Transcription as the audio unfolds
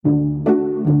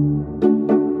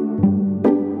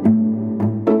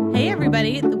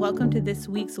to this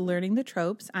week's Learning the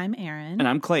Tropes. I'm Erin. And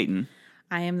I'm Clayton.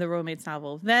 I am the romance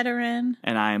novel veteran.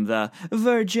 And I am the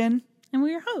virgin. And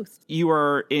we're your hosts. You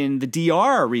were in the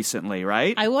DR recently,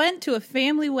 right? I went to a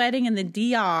family wedding in the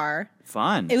DR.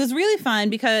 Fun. It was really fun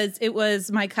because it was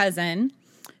my cousin,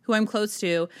 who I'm close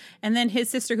to, and then his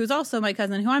sister, who's also my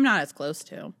cousin, who I'm not as close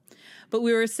to. But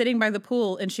we were sitting by the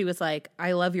pool, and she was like,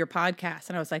 I love your podcast.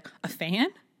 And I was like, a fan?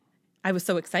 I was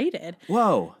so excited.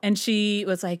 Whoa. And she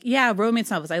was like, yeah, romance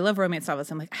novels. I love romance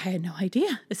novels. I'm like, I had no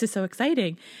idea. This is so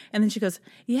exciting. And then she goes,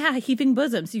 yeah, Heaving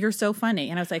Bosoms. You're so funny.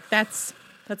 And I was like, that's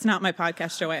not my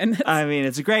podcast, Joanne. I mean,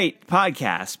 it's a great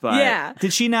podcast, but yeah.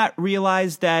 Did she not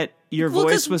realize that your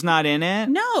voice was not in it?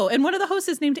 No. And one of the hosts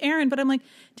is named Erin, but I'm like,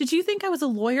 did you think I was a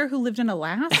lawyer who lived in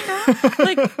Alaska?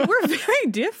 Like, we're very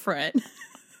different.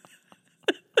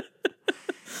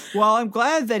 Well, I'm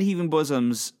glad that Heaving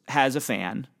Bosoms has a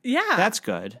fan. Yeah. That's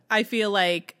good. I feel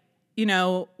like,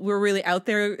 we're really out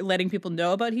there letting people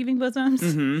know about Heaving Bosoms.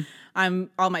 Mm-hmm.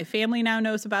 All my family now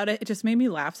knows about it. It just made me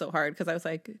laugh so hard because I was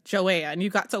like, Joanne, you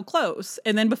got so close.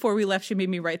 And then before we left, she made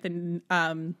me write the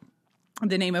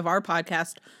name of our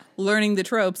podcast, Learning the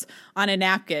Tropes, on a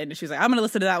napkin. She's like, I'm going to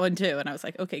listen to that one too. And I was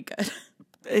like, okay, good.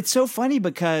 It's so funny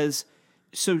because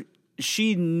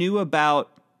she knew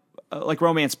about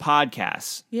romance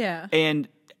podcasts. Yeah. And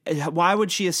why would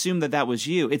she assume that was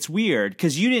you? It's weird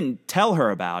because you didn't tell her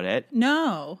about it.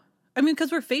 No. I mean,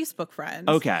 because we're Facebook friends.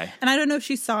 Okay. And I don't know if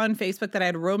she saw on Facebook that I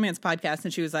had a romance podcast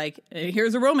and she was like,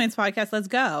 here's a romance podcast. Let's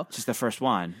go. Just the first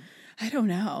one. I don't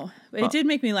know. It did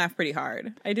make me laugh pretty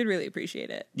hard. I did really appreciate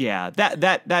it. Yeah,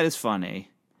 that is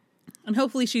funny. And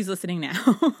hopefully she's listening now.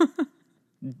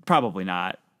 Probably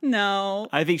not. No.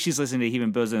 I think she's listening to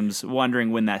Heaving Bosoms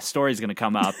wondering when that story's going to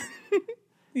come up.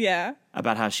 Yeah.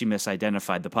 About how she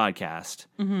misidentified the podcast.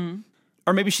 Mm-hmm.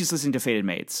 Or maybe she's listening to Fated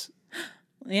Mates.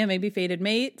 Yeah, maybe Fated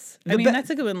Mates.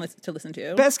 That's a good one to listen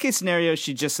to. Best case scenario,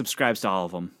 she just subscribes to all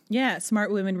of them. Yeah,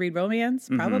 Smart Women Read Romance,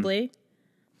 probably.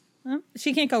 Mm-hmm. Well,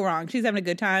 she can't go wrong. She's having a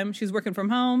good time. She's working from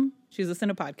home. She's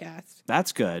listening to podcasts.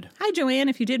 That's good. Hi, Joanne,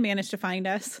 if you did manage to find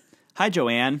us. Hi,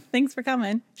 Joanne. Thanks for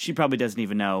coming. She probably doesn't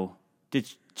even know.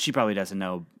 She probably doesn't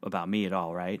know about me at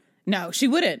all, right? No, she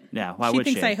wouldn't. Yeah, why would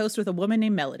she? She thinks I host with a woman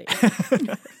named Melody.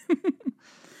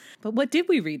 But what did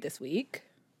we read this week?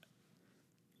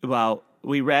 Well,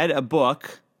 we read a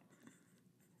book.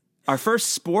 Our first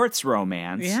sports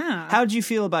romance. Yeah. How did you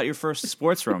feel about your first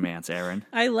sports romance, Erin?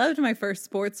 I loved my first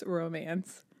sports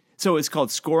romance. So it's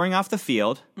called Scoring Off the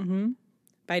Field. Mm-hmm.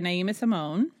 By Naima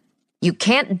Simone. You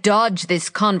can't dodge this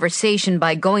conversation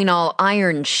by going all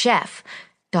Iron Chef,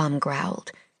 Dom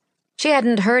growled. She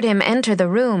hadn't heard him enter the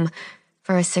room.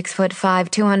 For a 6'5",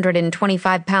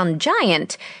 225-pound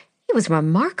giant, he was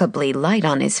remarkably light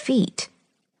on his feet.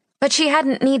 But she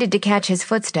hadn't needed to catch his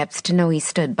footsteps to know he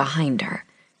stood behind her.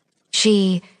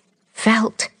 She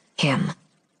felt him.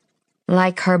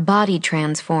 Like her body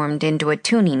transformed into a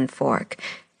tuning fork,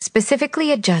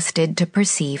 specifically adjusted to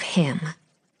perceive him.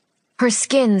 Her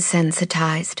skin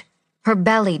sensitized, her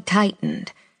belly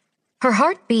tightened, her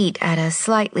heart beat at a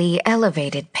slightly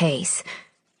elevated pace.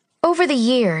 Over the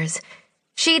years,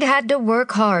 she'd had to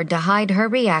work hard to hide her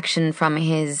reaction from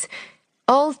his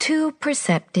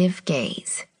all-too-perceptive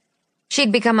gaze.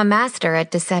 She'd become a master at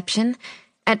deception,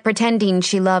 at pretending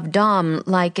she loved Dom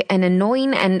like an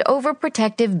annoying and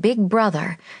overprotective big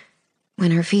brother,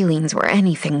 when her feelings were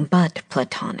anything but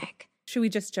platonic. Should we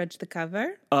just judge the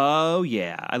cover? Oh,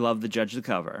 yeah. I love to judge the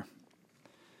cover.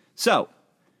 So,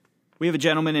 we have a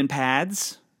gentleman in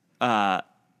pads,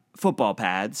 football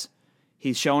pads.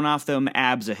 He's showing off them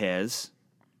abs of his.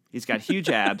 He's got huge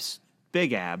abs,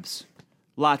 big abs,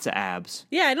 lots of abs.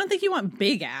 Yeah, I don't think you want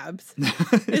big abs.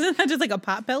 Isn't that just like a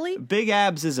pot belly? Big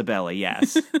abs is a belly,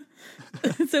 yes.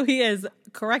 So he has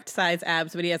correct size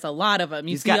abs, but he has a lot of them.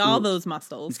 You see all those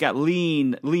muscles. He's got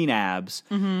lean abs.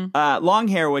 Mm-hmm. Long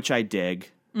hair, which I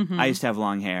dig. Mm-hmm. I used to have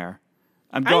long hair.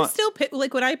 I still,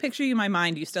 when I picture you in my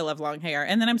mind, you still have long hair.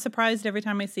 And then I'm surprised every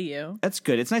time I see you. That's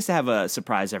good. It's nice to have a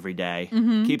surprise every day.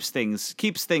 Mm-hmm.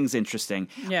 Keeps things interesting.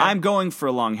 Yeah. I'm going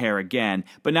for long hair again,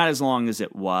 but not as long as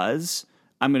it was.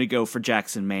 I'm going to go for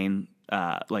Jackson Maine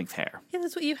length hair. Yeah,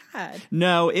 that's what you had.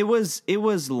 No, it was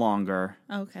longer.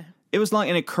 Okay. It was long,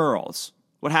 and it curls.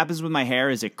 What happens with my hair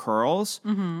is it curls.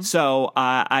 Mm-hmm. So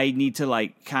I need to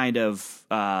kind of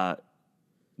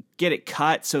get it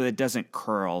cut so that it doesn't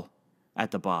curl at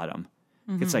the bottom.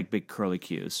 Mm-hmm. It's like big curly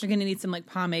cues. You're going to need some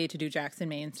pomade to do Jackson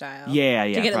Maine style. Yeah.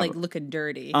 To get probably. it looking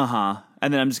dirty. Uh-huh.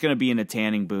 And then I'm just going to be in a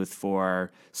tanning booth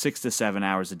for 6 to 7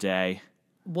 hours a day.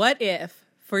 What if,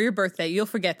 for your birthday, you'll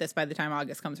forget this by the time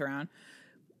August comes around.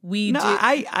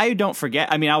 I don't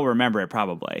forget. I mean, I'll remember it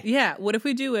probably. Yeah. What if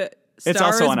we do a It's Star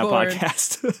also is on a Born.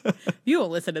 podcast. You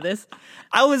won't listen to this.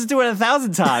 I was doing it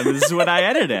 1,000 times when I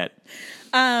edit it.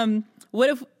 What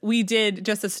if we did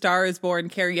just a Star is Born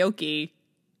karaoke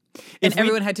and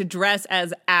everyone had to dress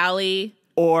as Allie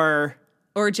Or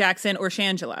Jackson or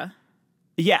Shangela?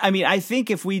 yeah, I mean, I think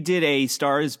if we did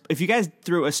if you guys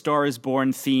threw a Star is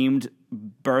Born themed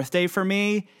birthday for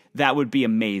me, that would be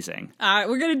amazing.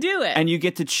 We're going to do it. And you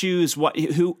get to choose what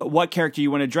character you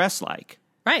want to dress like.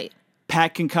 Right.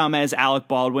 Pat can come as Alec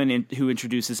Baldwin, who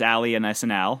introduces Allie in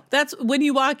SNL. That's when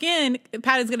you walk in,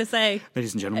 Pat is going to say,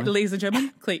 Ladies and gentlemen. Ladies and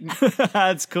gentlemen, Clayton.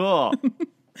 That's cool.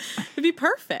 It'd be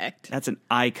perfect. That's an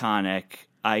iconic.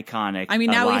 I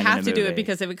mean, now we line in have a to do it movie.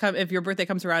 because if your birthday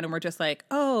comes around and we're just like,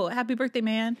 oh, happy birthday,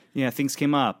 man. Yeah, things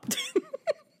came up.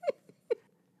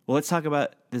 Well, let's talk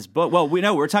about this book. Well,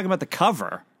 we're talking about the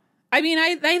cover. I mean,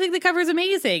 I think the cover is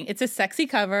amazing. It's a sexy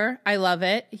cover. I love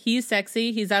it. He's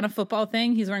sexy. He's on a football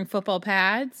thing. He's wearing football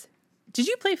pads. Did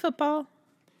you play football?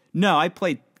 No, I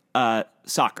played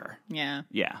soccer. Yeah.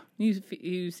 Yeah.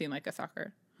 You seem like a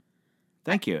soccer.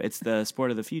 Thank you. It's the sport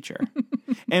of the future.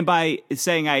 And by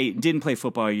saying I didn't play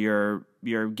football, you're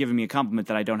giving me a compliment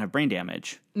that I don't have brain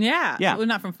damage. Yeah. Yeah. Well,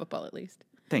 not from football, at least.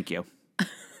 Thank you.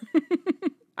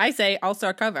 I say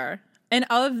all-star cover. And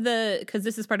because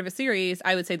this is part of a series,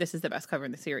 I would say this is the best cover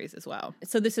in the series as well.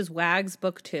 So this is Wags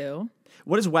Book 2.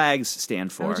 What does WAGS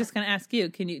stand for? I was just going to ask you.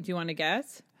 Do you want to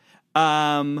guess?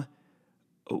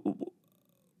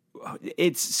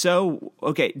 It's so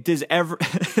okay. This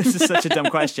is such a dumb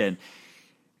question,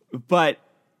 but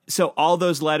so all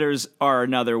those letters are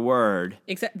another word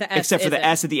Except the S. except for the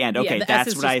S at the end. Okay, yeah, the that's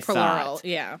S is what I just plural. thought.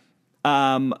 Yeah.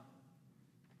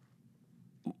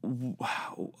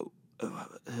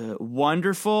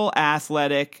 Wonderful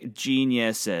athletic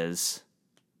geniuses.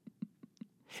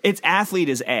 Its athlete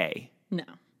is A. No.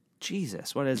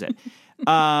 Jesus, what is it?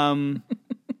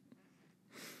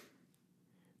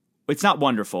 It's not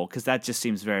wonderful because that just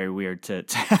seems very weird to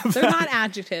have. They're not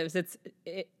adjectives.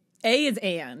 A is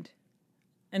and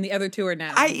the other two are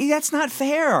nouns. That's not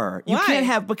fair. You Why? can't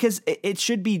have because it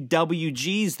should be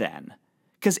WGs then.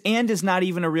 Because and is not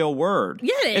even a real word.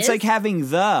 Yeah, it It's is. like having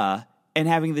the and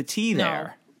having the T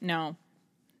there. No.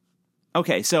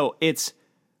 Okay, so it's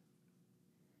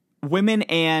women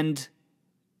and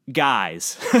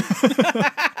guys.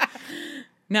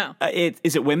 No.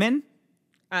 Is it women?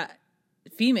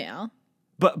 Female.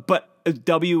 But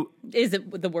W. Is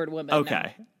it the word woman?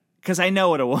 Okay, because I know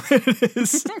what a woman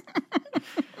is.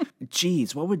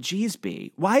 G's, what would G's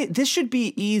be? Why this should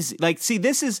be easy? Like, see,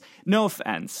 this is no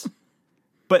offense,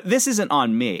 but this isn't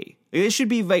on me. This should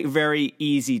be like very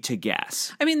easy to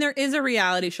guess. I mean, there is a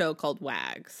reality show called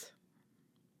Wags.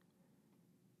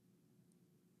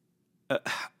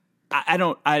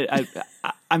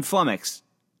 I'm flummoxed.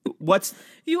 What's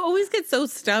You always get so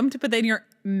stumped, but then you're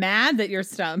mad that you're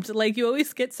stumped. Like, you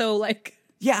always get so, like...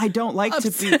 Yeah, I don't like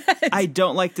Upset. to be. I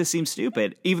don't like to seem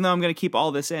stupid, even though I'm going to keep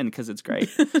all this in because it's great.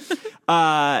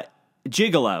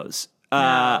 Gigolos.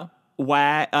 No.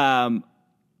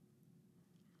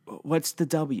 What's the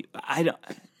W? I don't.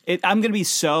 I'm going to be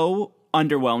so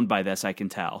underwhelmed by this. I can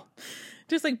tell.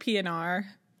 Just like PNR.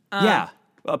 Yeah,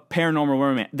 a paranormal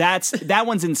romance. That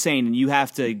one's insane, and you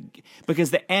have to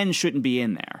because the N shouldn't be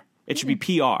in there. It should be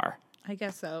PR. I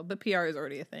guess so, but PR is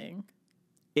already a thing.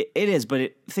 It is,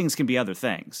 but things can be other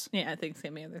things. Yeah, I think it's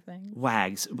going to be other things.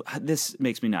 Wags. This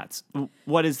makes me nuts.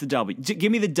 What is the W?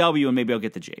 Give me the W, and maybe I'll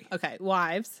get the G. Okay,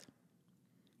 wives.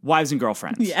 Wives and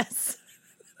girlfriends. Yes.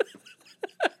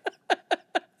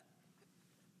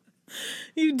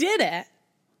 You did it.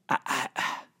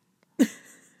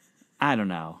 I don't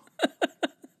know.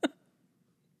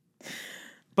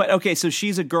 But okay, so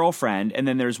she's a girlfriend, and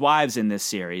then there's wives in this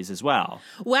series as well.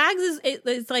 Wags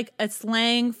it's like a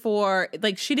slang for,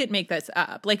 like, she didn't make this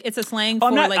up. Like, it's a slang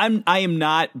Oh, for, I am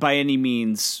not by any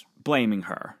means blaming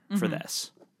her for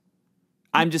this.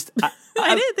 I'm just.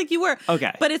 I didn't think you were.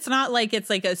 Okay. But it's not like it's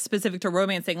like a specific to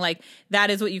romancing. Like, that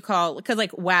is what you call, because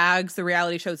like Wags, the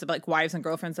reality shows of like wives and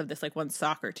girlfriends of this like one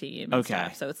soccer team and Okay.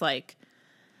 stuff. So it's like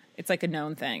a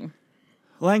known thing.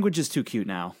 Language is too cute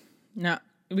now. No,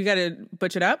 we got to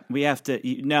butch it up. We have to.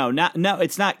 No.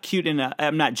 It's not cute.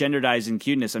 I'm not genderizing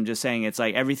cuteness. I'm just saying it's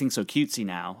like everything's so cutesy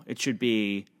now. It should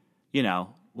be,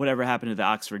 whatever happened to the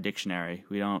Oxford Dictionary.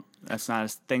 We don't. That's not a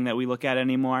thing that we look at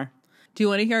anymore. Do you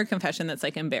want to hear a confession that's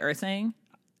like embarrassing?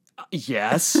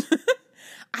 Yes.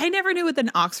 I never knew what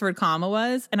an Oxford comma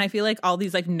was, and I feel like all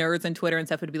these like nerds on Twitter and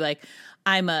stuff would be like,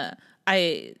 I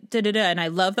I and I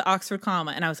love the Oxford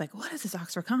comma. And I was like, what is this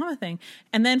Oxford comma thing?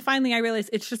 And then finally I realized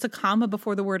it's just a comma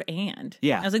before the word and.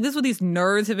 Yeah. I was like, this is what these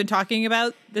nerds have been talking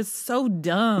about. This is so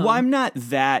dumb. Well, I'm not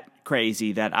that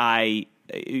crazy that I,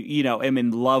 am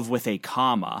in love with a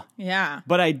comma. Yeah.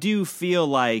 But I do feel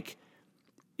like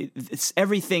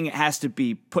everything has to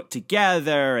be put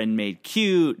together and made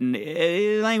cute, and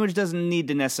language doesn't need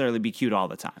to necessarily be cute all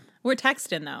the time. We're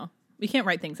texting, though. We can't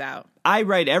write things out. I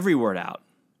write every word out.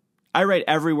 I write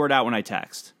every word out when I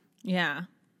text. Yeah.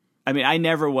 I mean, I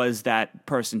never was that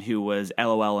person who was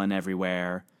LOLing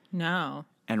everywhere No.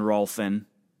 and Rolfing.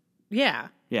 Yeah.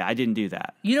 Yeah, I didn't do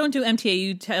that. You don't do MTA.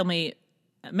 You tell me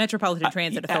Metropolitan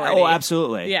Transit Authority. Oh,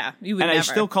 absolutely. Yeah, you would and never. I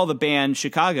still call the band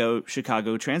Chicago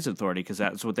Transit Authority because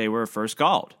that's what they were first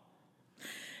called.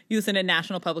 You listen to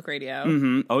National Public Radio.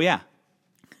 Mm-hmm. Oh, yeah.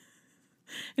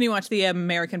 And you watch the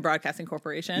American Broadcasting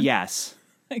Corporation. Yes.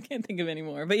 I can't think of any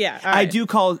more, but yeah. I do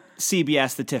call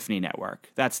CBS the Tiffany Network.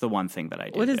 That's the one thing that I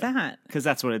do. What is that? Because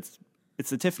that's what it's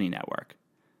the Tiffany Network.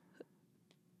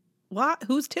 What?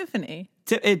 Who's Tiffany?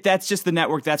 That's just the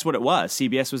network. That's what it was.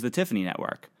 CBS was the Tiffany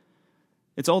Network.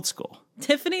 It's old school.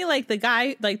 Tiffany, like the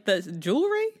guy, like the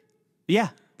jewelry? Yeah,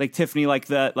 like Tiffany, like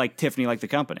the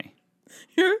company.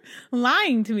 You're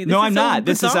lying to me. This No, is I'm so not.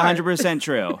 This is bizarre. 100%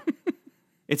 true.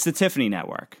 It's the Tiffany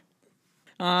Network.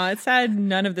 It's sad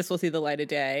none of this will see the light of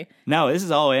day. No, this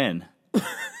is all in. This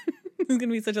is going to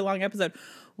be such a long episode.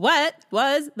 What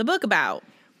was the book about?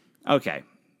 Okay.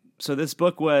 So this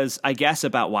book was, I guess,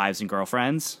 about wives and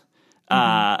girlfriends.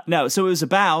 No, so it was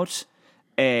about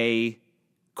a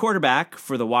quarterback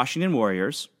for the Washington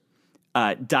Warriors,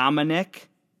 Dominic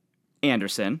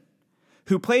Anderson,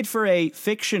 who played for a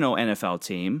fictional NFL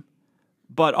team,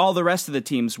 but all the rest of the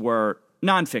teams were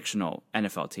non-fictional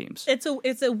NFL teams.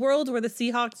 It's a world where the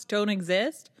Seahawks don't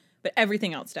exist, but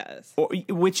everything else does.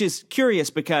 Which is curious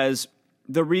because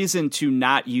the reason to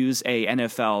not use a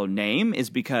NFL name is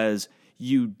because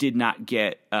you did not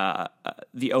get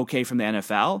the okay from the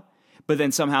NFL, but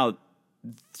then somehow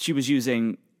she was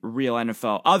using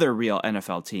other real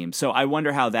NFL teams. So I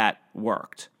wonder how that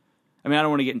worked. I mean, I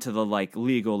don't want to get into the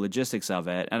legal logistics of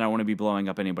it, and I don't want to be blowing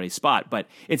up anybody's spot, but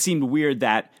it seemed weird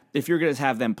that if you're going to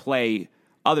have them play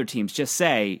other teams, just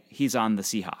say he's on the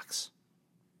Seahawks.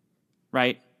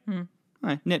 Right?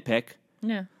 Nitpick.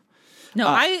 Yeah. No,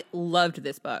 I loved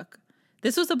this book.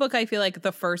 This was a book I feel like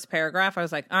the first paragraph, I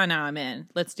was like, oh, now I'm in.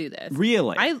 Let's do this.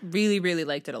 Really? I really, really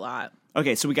liked it a lot.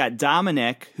 Okay, so we got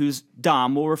Dominic, who's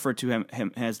Dom. We'll refer to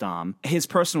him as Dom. His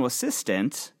personal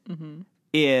assistant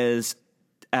is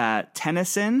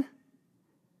Tennyson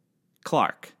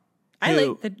Clark. I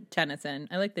like the Tennyson.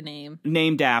 I like the name.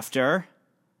 Named after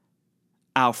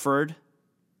Alfred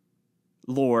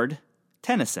Lord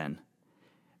Tennyson,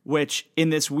 which in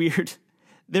this weird...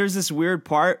 There's this weird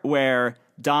part where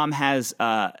Dom has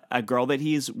a girl that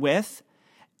he's with,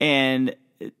 and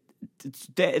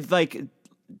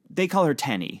they call her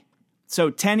Tenny. So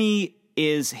Tenny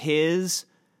is his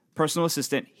personal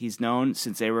assistant. He's known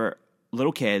since they were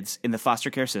little kids in the foster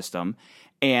care system,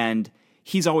 and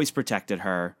he's always protected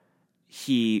her.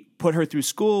 He put her through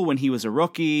school when he was a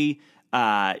rookie.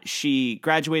 She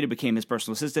graduated, became his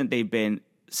personal assistant. They've been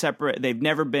separate. They've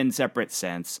never been separate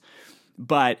since,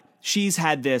 but she's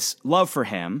had this love for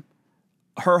him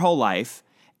her whole life.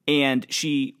 And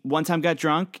she one time got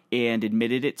drunk and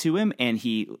admitted it to him. And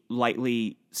he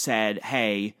lightly said,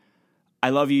 hey, I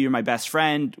love you. You're my best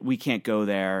friend. We can't go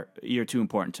there. You're too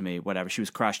important to me. Whatever. She was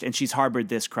crushed. And she's harbored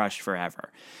this crush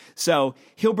forever. So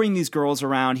he'll bring these girls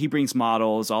around. He brings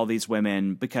models, all these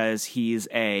women, because he's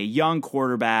a young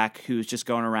quarterback who's just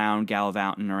going around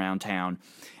gallivanting around town.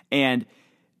 And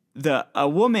a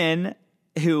woman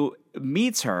who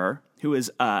meets her, who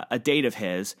is a date of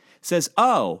his, says,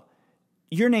 oh,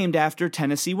 you're named after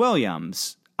Tennessee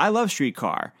Williams. I love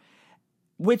Streetcar,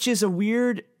 which is a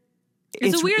weird...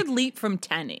 It's a weird leap from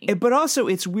Tenny. But also,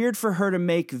 it's weird for her to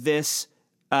make this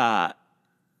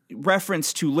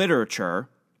reference to literature,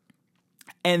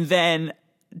 and then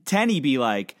Tenny be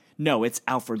like, no, it's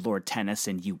Alfred Lord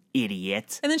Tennyson, you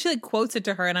idiot. And then she quotes it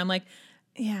to her, and I'm like,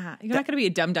 yeah, you're not going to be a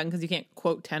dum-dum because you can't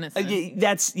quote Tennyson.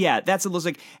 That's a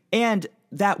little and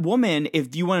that woman,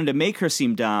 if you wanted to make her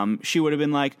seem dumb, she would have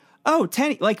been like, oh,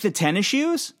 like the tennis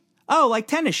shoes? Oh, like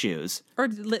tennis shoes. Or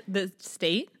the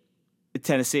state?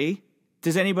 Tennessee?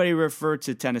 Does anybody refer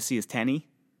to Tennessee as Tenny?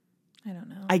 I don't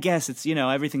know. I guess it's,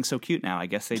 everything's so cute now. I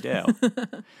guess they do.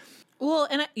 Well,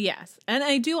 yes. And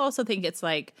I do also think it's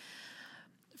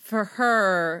for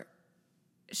her,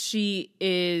 she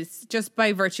is just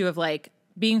by virtue of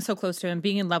being so close to him,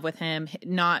 being in love with him,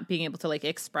 not being able to like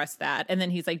express that. And then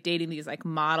he's like dating these like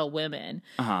model women.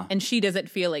 And she doesn't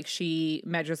feel like she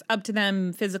measures up to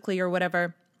them physically or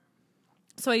whatever.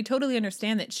 So I totally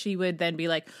understand that she would then be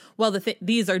like, well,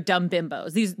 these are dumb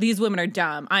bimbos. These women are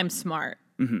dumb. I'm smart.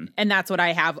 And that's what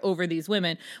I have over these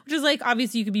women, which is like,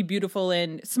 obviously you can be beautiful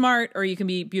and smart, or you can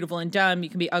be beautiful and dumb. You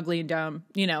can be ugly and dumb.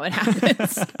 You know, it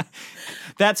happens.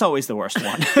 That's always the worst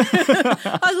one.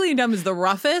 Ugly and dumb is the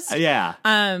roughest. Yeah.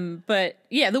 But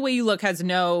yeah, the way you look has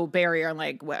no barrier on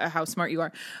like how smart you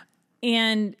are.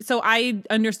 And so I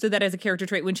understood that as a character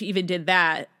trait when she even did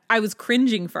that. I was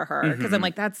cringing for her because I'm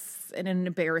like, that's an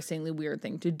embarrassingly weird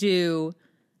thing to do,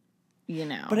 you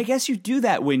know. But I guess you do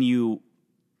that when you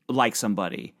like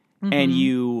somebody and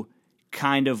you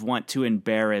kind of want to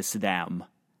embarrass them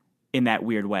in that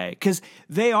weird way, because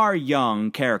they are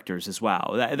young characters as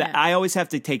well. I always have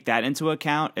to take that into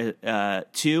account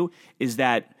too, is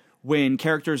that when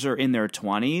characters are in their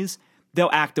 20s, they'll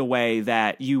act a way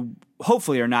that you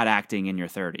hopefully are not acting in your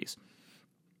 30s.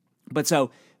 But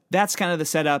so that's kind of the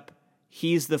setup.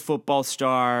 He's the football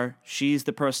star, she's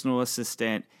the personal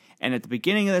assistant, and at the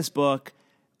beginning of this book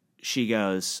she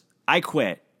goes, I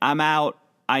quit. I'm out.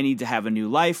 I need to have a new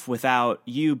life without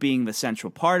you being the central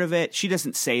part of it. She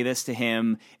doesn't say this to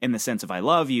him in the sense of I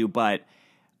love you, but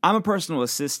I'm a personal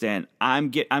assistant. I'm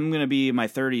going to be in my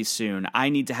 30s soon. I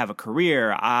need to have a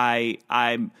career.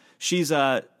 She's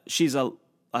a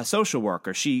social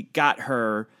worker. She got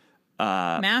her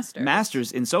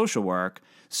master's in social work,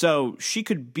 so she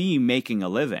could be making a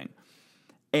living.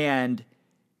 And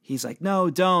he's like, no,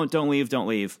 don't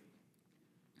leave.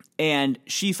 And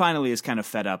she finally is kind of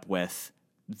fed up with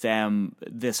them,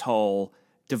 this whole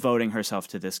devoting herself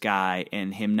to this guy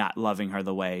and him not loving her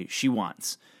the way she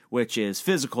wants, which is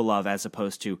physical love as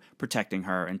opposed to protecting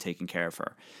her and taking care of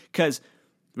her. Because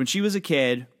when she was a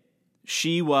kid,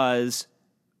 she was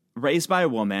raised by a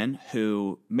woman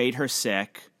who made her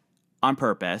sick on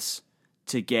purpose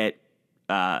to get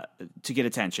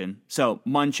attention. So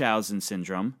Munchausen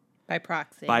syndrome. By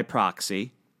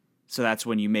proxy. So that's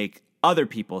when you make other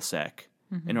people sick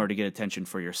in order to get attention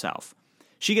for yourself.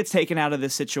 She gets taken out of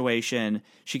this situation.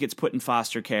 She gets put in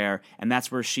foster care, and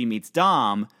that's where she meets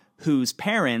Dom, whose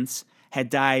parents had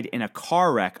died in a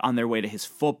car wreck on their way to his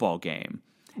football game.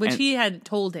 Which he hadn't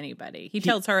told anybody. He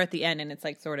tells her at the end, and it's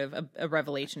like sort of a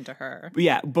revelation to her.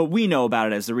 Yeah, but we know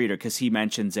about it as the reader because he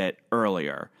mentions it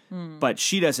earlier. But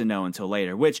she doesn't know until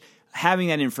later, which having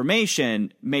that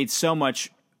information made so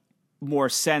much more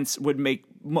sense, would make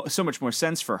so much more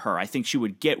sense for her. I think she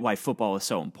would get why football is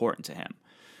so important to him.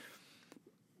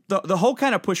 The whole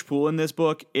kind of push-pull in this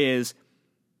book is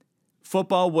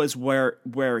football was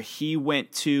where he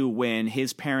went to when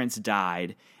his parents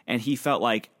died, and he felt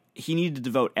like he needed to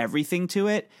devote everything to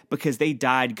it because they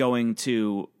died going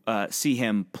to see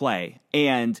him play.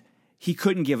 And he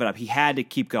couldn't give it up. He had to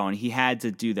keep going. He had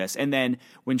to do this. And then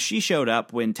when she showed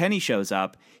up, when Tenny shows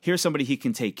up, here's somebody he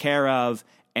can take care of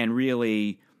and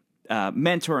really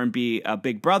mentor and be a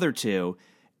big brother to.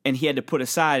 And he had to put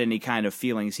aside any kind of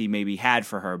feelings he maybe had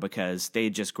for her because they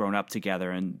had just grown up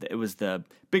together, and it was the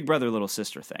big brother, little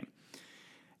sister thing.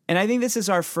 And I think this is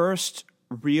our first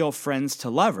real friends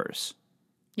to lovers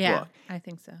book. I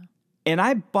think so. And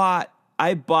I bought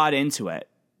into it.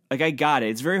 Like, I got it.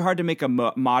 It's very hard to make a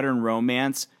modern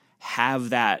romance have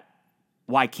that,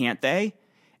 why can't they?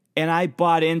 And I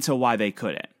bought into why they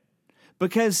couldn't.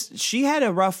 Because she had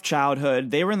a rough childhood.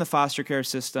 They were in the foster care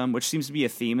system, which seems to be a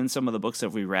theme in some of the books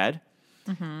that we read.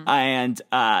 And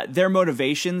their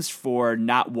motivations for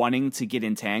not wanting to get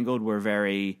entangled were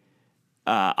very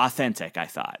authentic, I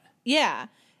thought. Yeah.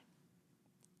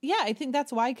 Yeah, I think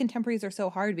that's why contemporaries are so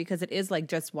hard, because it is like,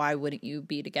 just why wouldn't you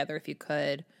be together if you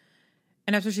could?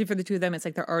 And especially for the two of them, it's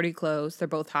like they're already close. They're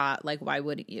both hot. Like, why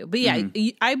wouldn't you? But yeah,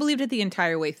 I believed it the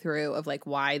entire way through of like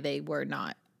why they were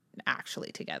not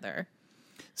actually together.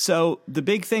 So the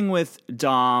big thing with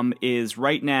Dom is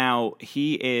right now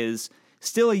he is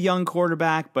still a young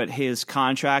quarterback, but his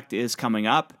contract is coming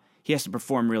up. He has to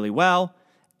perform really well,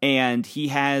 and he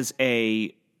has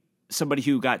somebody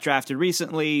who got drafted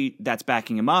recently that's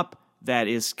backing him up that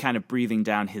is kind of breathing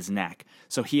down his neck.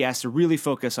 So he has to really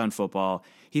focus on football.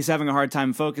 He's having a hard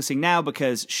time focusing now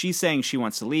because she's saying she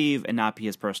wants to leave and not be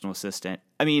his personal assistant.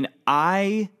 I mean,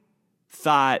 I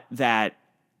thought that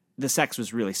the sex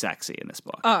was really sexy in this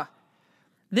book.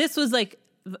 This was like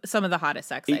some of the hottest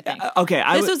sex, I think. Okay.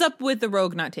 This was up with The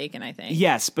Rogue Not Taken, I think.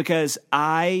 Yes, because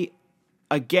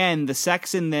again, the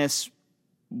sex in this,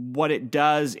 what it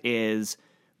does is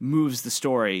moves the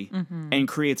story and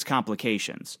creates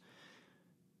complications.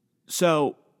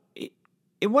 So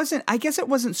I guess it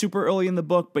wasn't super early in the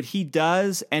book, but he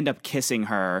does end up kissing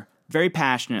her very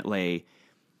passionately,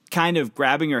 kind of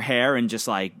grabbing her hair and just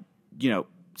like,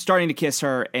 starting to kiss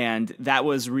her. And that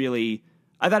was really,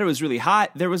 I thought it was really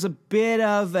hot. There was a bit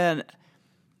of an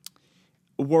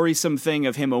worrisome thing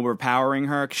of him overpowering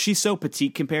her, 'cause she's so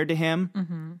petite compared to him.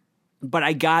 Mm-hmm. But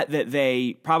I got that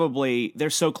they're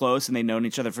so close and they've known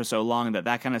each other for so long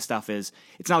that kind of stuff it's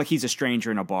not like he's a stranger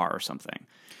in a bar or something.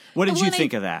 What did you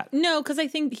think of that? No, because I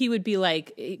think he would be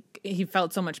like, he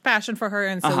felt so much passion for her,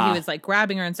 and so he was like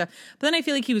grabbing her and stuff. But then I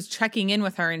feel like he was checking in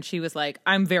with her, and she was like,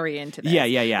 I'm very into this.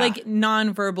 Yeah. Like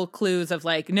nonverbal clues of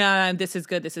like, no, this is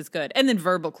good. And then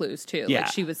verbal clues too. Yeah.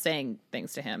 Like she was saying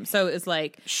things to him. So it's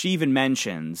like. She even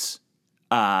mentions,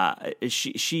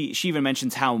 she even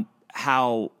mentions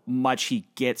how much he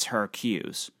gets her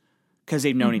cues because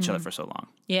they've known each other for so long.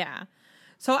 Yeah.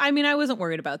 So, I mean, I wasn't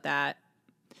worried about that.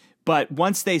 But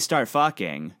once they start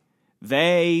fucking,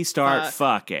 they start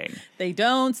fucking. They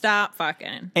don't stop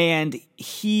fucking. And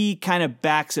he kind of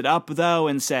backs it up, though,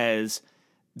 and says,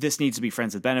 this needs to be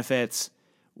friends with benefits,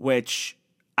 which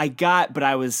I got, but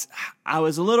I was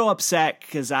a little upset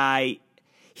because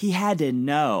he had to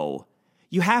know.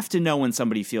 You have to know when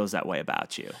somebody feels that way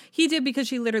about you. He did, because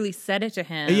she literally said it to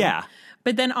him. Yeah.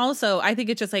 But then also, I think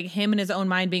it's just like him in his own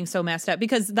mind being so messed up,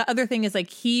 because the other thing is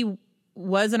like he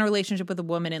was in a relationship with a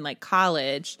woman in like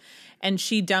college, and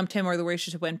she dumped him, or the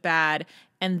relationship went bad,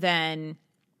 and then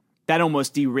that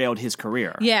almost derailed his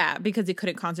career. Yeah, because he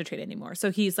couldn't concentrate anymore. So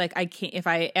he's like, I can't, if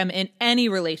I am in any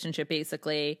relationship,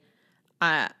 basically,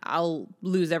 I'll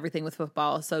lose everything with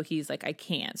football. So he's like, I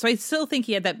can't. So I still think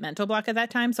he had that mental block at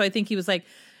that time. So I think he was like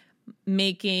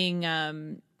making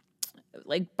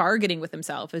like bargaining with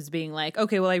himself, as being like,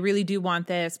 okay, well, I really do want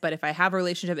this, but if I have a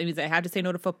relationship, it means I have to say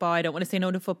no to football. I don't want to say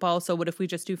no to football. So what if we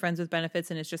just do friends with benefits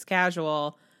and it's just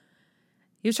casual?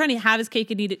 He was trying to have his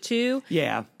cake and eat it too.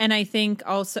 Yeah. And I think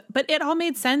also, but it all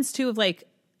made sense too, of like,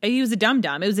 he was a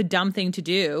dum-dum. It was a dumb thing to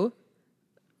do.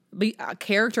 But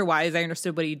character-wise, I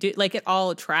understood what he did. Like, it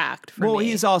all tracked for me. Well,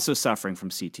 he's also suffering from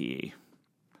CTE.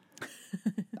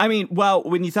 I mean, well,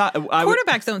 when you thought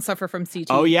quarterbacks don't suffer from CTE.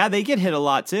 Oh yeah, they get hit a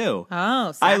lot too.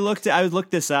 Oh, I looked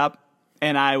this up,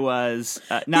 and I was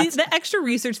not the extra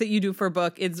research that you do for a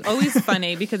book is always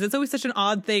funny, because it's always such an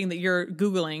odd thing that you're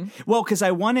Googling. Well, because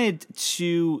I wanted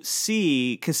to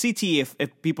see, because CTE,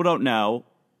 if people don't know,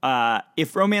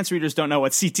 if romance readers don't know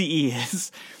what CTE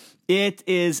is, it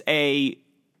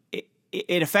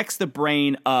affects the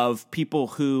brain of people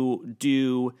who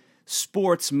do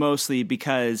sports, mostly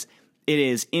because it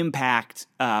is impact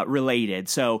related.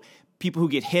 So people who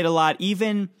get hit a lot,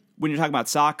 even when you're talking about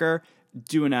soccer,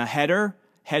 doing a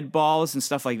head balls and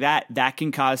stuff like that, that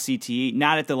can cause CTE,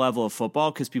 not at the level of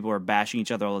football because people are bashing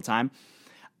each other all the time.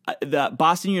 The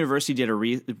Boston University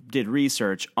did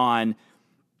research on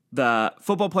the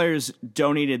football players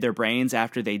donated their brains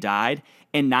after they died,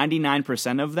 and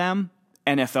 99% of them,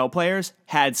 NFL players,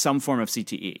 had some form of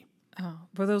CTE. Oh,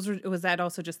 was that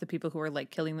also just the people who were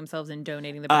like killing themselves and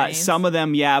donating the brains? Some of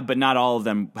them, yeah, but not all of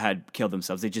them had killed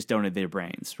themselves. They just donated their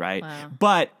brains, right? Wow.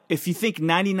 But if you think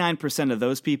 99% of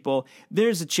those people,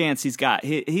 there's a chance he's got a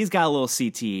little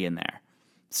CTE in there.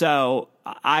 So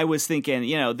I was thinking,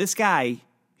 this guy,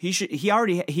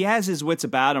 he has his wits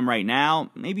about him right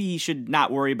now. Maybe he should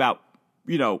not worry about,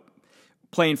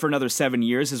 playing for another 7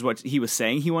 years is what he was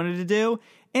saying he wanted to do,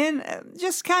 and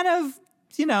just kind of,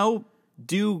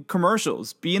 do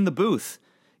commercials, be in the booth.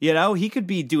 He could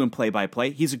be doing play-by-play.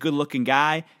 He's a good-looking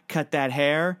guy. Cut that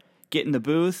hair. Get in the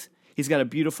booth. He's got a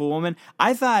beautiful woman.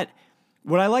 I thought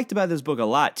what I liked about this book a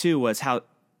lot, too, was how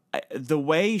the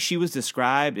way she was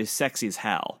described is sexy as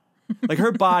hell. Like,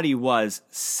 her body was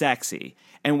sexy.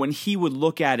 And when he would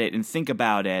look at it and think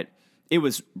about it, it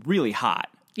was really hot.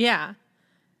 Yeah.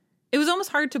 It was almost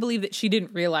hard to believe that she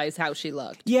didn't realize how she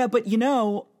looked. Yeah, but,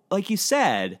 like you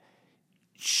said,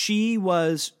 she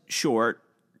was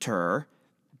shorter,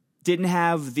 didn't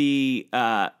have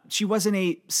she wasn't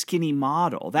a skinny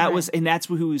model. And that's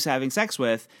who he was having sex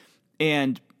with.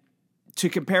 And to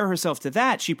compare herself to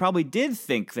that, she probably did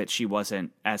think that she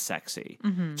wasn't as sexy,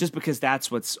 just because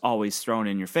that's what's always thrown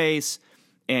in your face.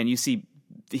 And you see,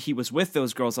 he was with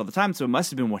those girls all the time, so it must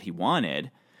have been what he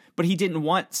wanted. But he didn't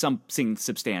want something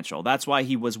substantial. That's why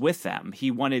he was with them.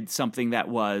 He wanted something that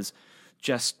was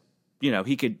just,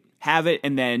 he could have it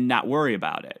and then not worry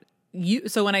about it.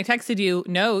 So when I texted you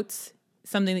notes,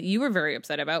 something that you were very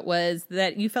upset about was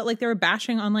that you felt like they were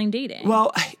bashing online dating.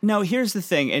 Well, no, here's the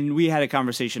thing, and we had a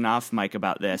conversation off mic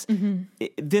about this.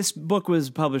 This book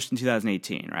was published in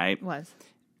 2018, right? It was.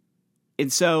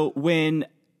 And so when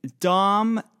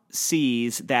Dom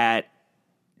sees that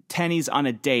Tenny's on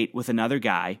a date with another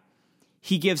guy,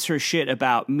 he gives her shit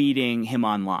about meeting him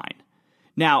online.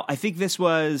 Now, I think this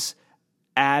was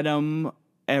Adam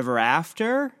Ever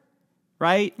After,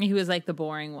 right? He was like the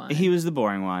boring one. He was the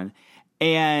boring one.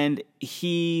 And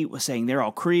he was saying they're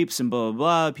all creeps and blah, blah,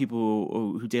 blah,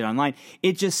 people who date online.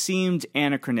 It just seemed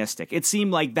anachronistic. It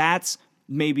seemed like that's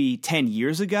maybe 10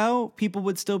 years ago, people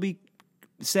would still be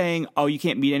saying, oh, you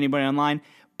can't meet anybody online.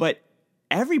 But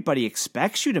everybody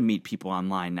expects you to meet people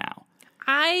online now.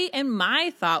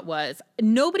 My thought was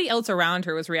nobody else around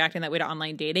her was reacting that way to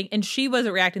online dating, and she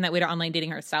wasn't reacting that way to online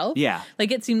dating herself. Yeah.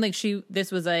 Like it seemed like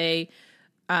this was a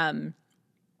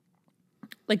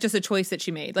like just a choice that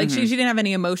she made. Like she didn't have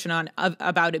any emotion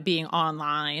about it being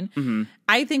online. Mm-hmm.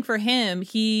 I think for him,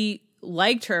 he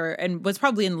liked her and was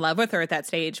probably in love with her at that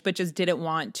stage, but just didn't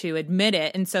want to admit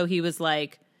it. And so he was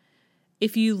like,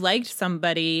 if you liked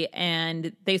somebody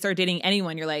and they start dating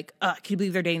anyone, you're like, can you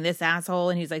believe they're dating this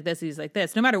asshole? And he's like this, he's like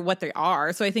this, no matter what they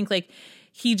are. So I think like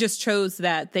he just chose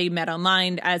that they met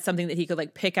online as something that he could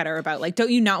like pick at her about. Like, don't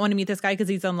you not want to meet this guy because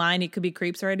he's online? He could be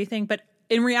creeps or anything. But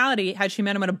in reality, had she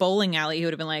met him at a bowling alley, he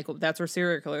would have been like, well, that's where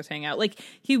serial killers hang out. Like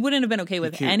he wouldn't have been okay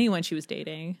with anyone she was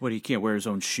dating. What, he can't wear his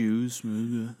own shoes?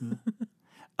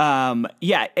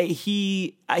 Yeah,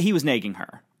 he was nagging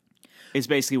her. Is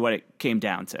basically what it came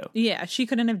down to. Yeah, she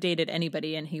couldn't have dated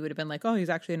anybody, and he would have been like, oh, he's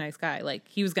actually a nice guy. Like,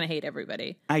 he was going to hate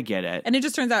everybody. I get it. And it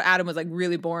just turns out Adam was, like,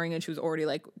 really boring, and she was already,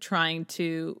 like,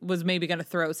 was maybe going to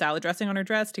throw salad dressing on her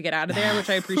dress to get out of there, which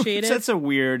I appreciated. That's a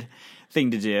weird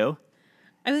thing to do.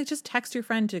 I mean, just text your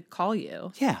friend to call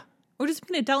you. Yeah. Or just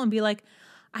be an adult and be like,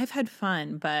 I've had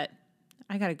fun, but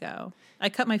I got to go. I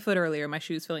cut my foot earlier, my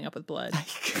shoe's filling up with blood.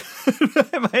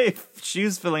 My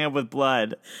shoes filling up with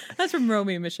blood. That's from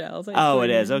Romeo and Michelle's. Oh,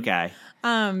 it is. Okay.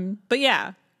 But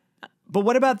yeah. But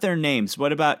what about their names?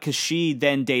 What about, because she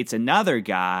then dates another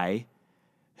guy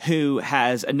who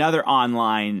has another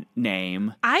online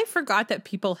name. I forgot that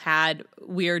people had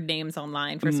weird names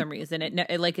online for some reason. It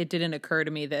didn't occur to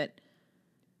me that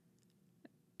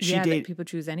that people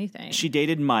choose anything. She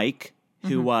dated Mike,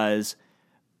 who was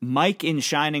Mike in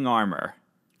Shining Armor.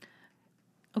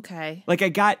 Okay. Like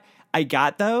I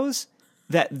got those,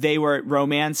 that they were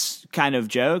romance kind of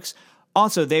jokes.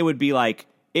 Also, they would be like,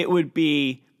 it would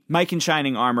be Mike in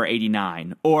Shining Armor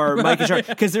 89 or Mike in Shining,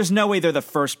 because there's no way they're the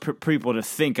first people to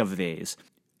think of these.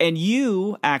 And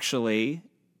you actually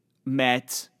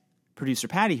met producer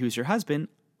Patty, who's your husband,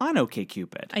 on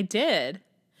OkCupid. I did.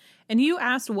 And you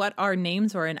asked what our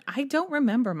names were, and I don't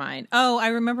remember mine. Oh, I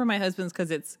remember my husband's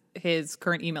because it's his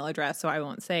current email address, so I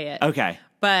won't say it. Okay.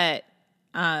 But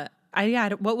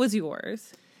what was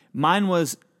yours? Mine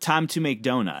was Time to Make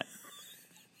Donut.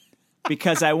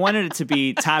 Because I wanted it to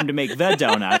be Time to Make the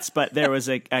Donuts, but there was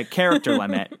a character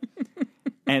limit.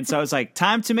 And so I was like,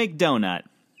 Time to Make Donut.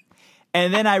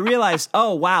 And then I realized,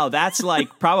 oh, wow, that's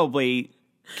like probably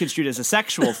construed as a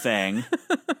sexual thing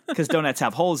because donuts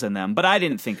have holes in them. But I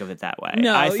didn't think of it that way.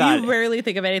 No, I thought, you rarely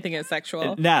think of anything as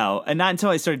sexual. No, and not until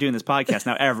I started doing this podcast.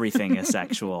 Now everything is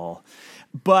sexual.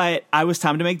 But I was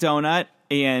Time to Make Donut,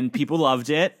 and people loved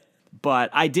it. But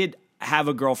I did have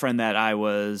a girlfriend that I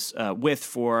was with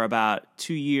for about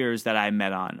 2 years that I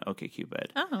met on OkCupid.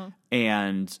 Oh.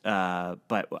 And,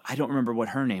 but I don't remember what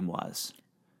her name was.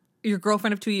 Your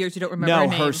girlfriend of 2 years, you don't remember her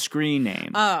name? No, her screen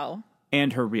name. Oh.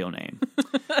 And her real name.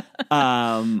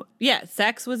 Yeah,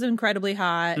 sex was incredibly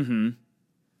hot. Mm-hmm.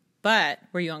 But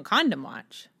were you on condom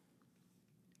watch?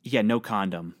 Yeah, no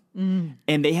condom.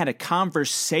 And they had a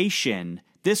conversation.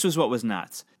 This was what was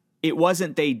nuts. It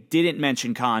wasn't they didn't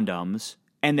mention condoms,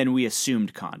 and then we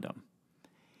assumed condom.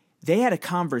 They had a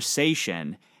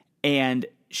conversation, and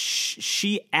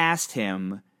she asked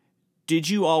him, did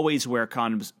you always wear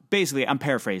condoms? Basically, I'm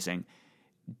paraphrasing.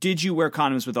 Did you wear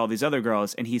condoms with all these other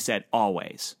girls? And he said,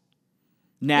 always.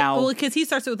 Now, well, because he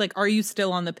starts with like, are you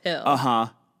still on the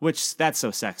pill? Which that's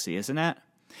so sexy, isn't it?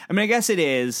 I mean, I guess it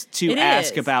is to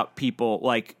ask about people,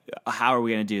 like, how are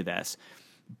we going to do this?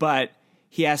 But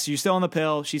he asked, you still on the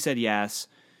pill? She said yes.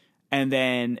 And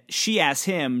then she asked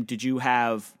him, did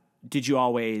you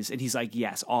always? And he's like,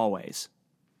 yes, always.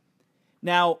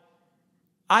 Now,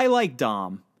 I like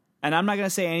Dom, and I'm not going to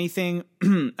say anything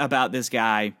about this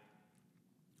guy.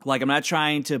 Like, I'm not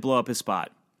trying to blow up his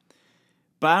spot.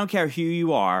 But I don't care who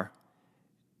you are.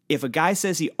 If a guy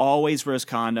says he always wears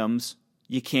condoms,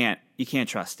 you can't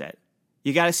trust it.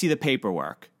 You got to see the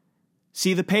paperwork.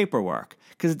 See the paperwork.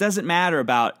 Because it doesn't matter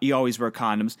about you always wear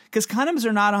condoms. Because condoms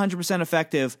are not 100%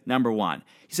 effective, number one.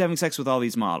 He's having sex with all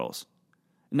these models.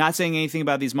 Not saying anything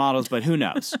about these models, but who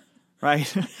knows?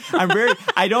 Right?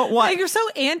 I don't want... You're so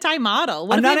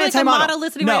anti-model. I'm not anti-model. Like a model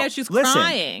listening right now, she's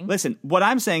crying. Listen, what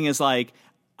I'm saying is like,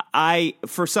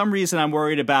 for some reason, I'm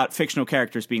worried about fictional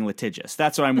characters being litigious.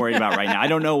 That's what I'm worried about right now. I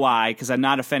don't know why, because I'm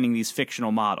not offending these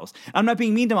fictional models. I'm not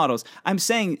being mean to models. I'm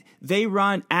saying they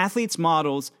run athletes,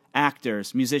 models,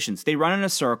 actors, musicians. They run in a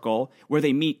circle where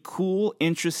they meet cool,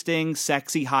 interesting,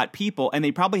 sexy, hot people, and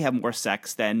they probably have more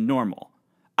sex than normal,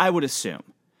 I would assume.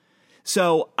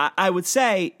 So I would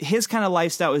say his kind of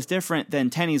lifestyle is different than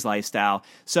Tenny's lifestyle.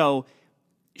 So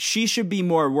she should be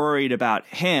more worried about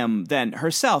him than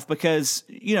herself because,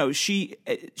 you know, she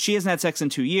hasn't had sex in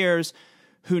 2 years.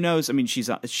 Who knows? I mean,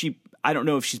 I don't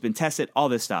know if she's been tested, all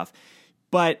this stuff.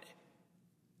 But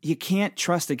you can't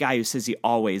trust a guy who says he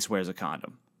always wears a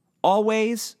condom.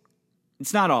 Always?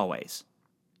 It's not always.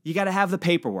 You got to have the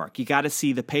paperwork. You got to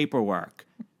see the paperwork.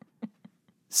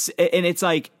 And it's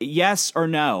like, yes or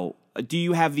no. Do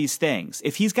you have these things?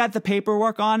 If he's got the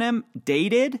paperwork on him,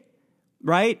 dated,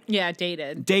 right? Yeah,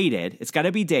 dated. Dated. It's got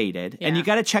to be dated. Yeah. And you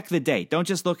got to check the date. Don't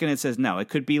just look and it says, no, this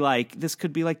could be like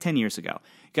 10 years ago.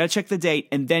 You got to check the date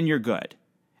and then you're good.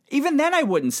 Even then, I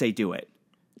wouldn't say do it.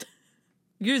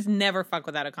 You just never fuck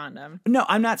without a condom. No,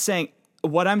 I'm not saying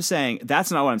what I'm saying.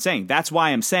 That's not what I'm saying. That's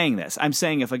why I'm saying this. I'm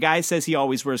saying if a guy says he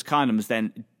always wears condoms,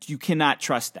 then you cannot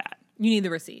trust that. You need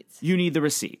the receipts. You need the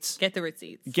receipts. Get the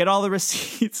receipts. Get all the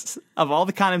receipts of all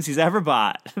the condoms he's ever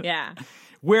bought. Yeah.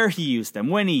 Where he used them,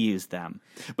 when he used them.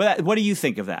 But what do you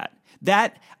think of that?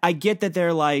 That, I get that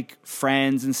they're like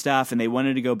friends and stuff and they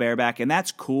wanted to go bareback, and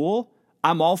that's cool.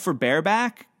 I'm all for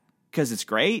bareback because it's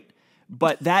great.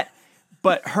 But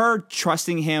her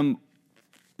trusting him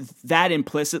that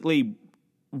implicitly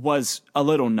was a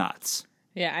little nuts.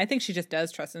 Yeah, I think she just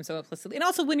does trust him so implicitly. And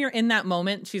also when you're in that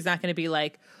moment, she's not going to be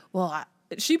like, well,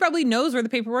 she probably knows where the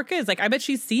paperwork is. Like, I bet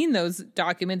she's seen those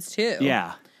documents too.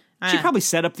 Yeah. She probably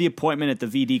set up the appointment at the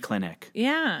VD clinic.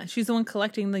 Yeah, she's the one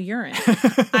collecting the urine.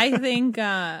 I think,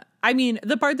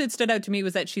 the part that stood out to me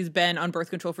was that she's been on birth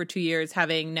control for 2 years,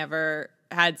 having never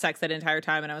had sex that entire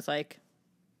time. And I was like,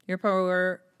 your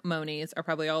poor monies are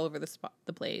probably all over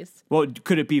the place. Well,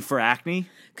 could it be for acne?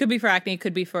 Could be for acne,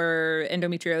 could be for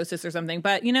endometriosis or something.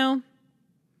 But,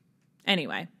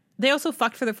 anyway. They also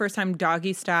fucked for the first time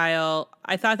doggy style.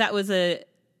 I thought that was a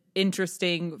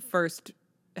interesting first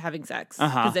having sex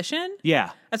position.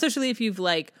 Yeah. Especially if you've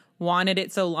wanted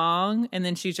it so long and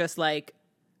then she's just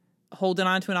holding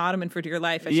on to an ottoman for dear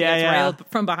life as she gets railed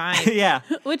from behind. Yeah.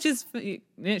 Which is,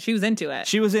 she was into it.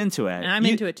 She was into it. And I'm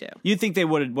into it too. You'd think they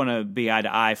would want to be eye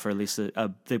to eye for at least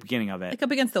the beginning of it. Like up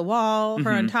against the wall,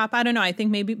 her on top. I don't know. I think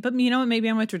maybe, but you know what? Maybe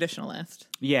I'm a traditionalist.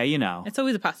 Yeah, It's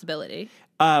always a possibility.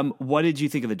 What did you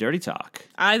think of the dirty talk?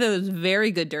 I thought it was very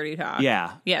good dirty talk.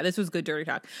 Yeah. Yeah, this was good dirty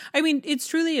talk. I mean, it's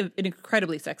truly an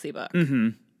incredibly sexy book. Mm-hmm.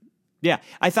 Yeah,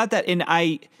 I thought that, and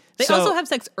They also have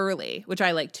sex early, which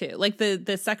I like too. Like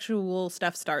the sexual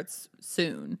stuff starts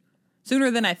sooner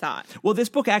than I thought. Well, this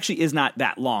book actually is not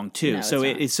that long too. No,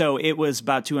 so it was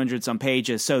about 200 some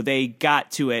pages. So they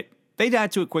got to it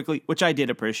quickly, which I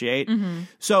did appreciate. Mm-hmm.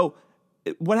 So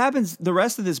what happens the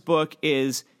rest of this book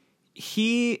is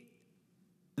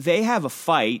they have a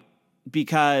fight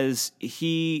because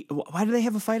why do they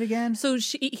have a fight again? So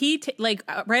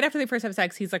right after they first have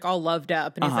sex, he's all loved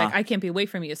up and he's like, I can't be away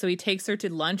from you. So he takes her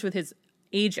to lunch with his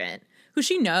agent, who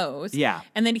she knows. Yeah.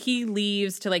 And then he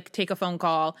leaves to take a phone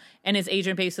call, and his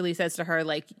agent basically says to her,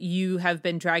 you have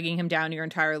been dragging him down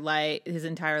his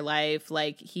entire life.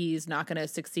 He's not going to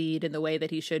succeed in the way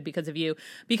that he should because of you.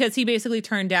 Because he basically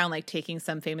turned down taking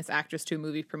some famous actress to a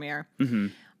movie premiere.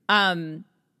 Mm-hmm.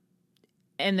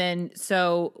 And then,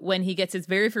 so when he gets his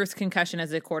very first concussion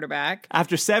as a quarterback,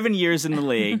 after 7 years in the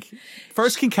league,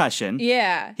 first concussion.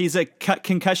 Yeah. He's a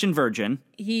concussion virgin.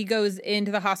 He goes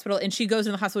into the hospital, and she goes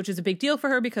into the hospital, which is a big deal for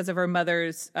her because of her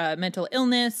mother's mental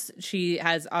illness. She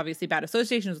has obviously bad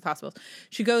associations with hospitals.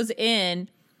 She goes in,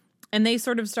 and they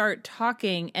sort of start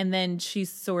talking, and then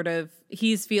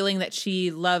he's feeling that she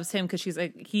loves him because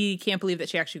he can't believe that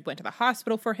she actually went to the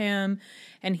hospital for him,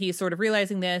 and he's sort of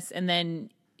realizing this, and then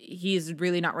he's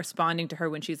really not responding to her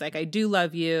when she's like, I do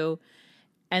love you.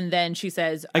 And then she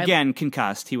says... Again,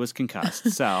 concussed. He was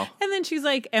concussed, so... And then she's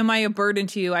like, am I a burden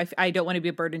to you? I don't want to be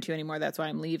a burden to you anymore. That's why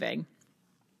I'm leaving.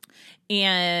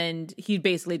 And he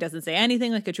basically doesn't say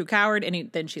anything, like a true coward,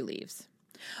 and then she leaves.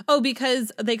 Oh,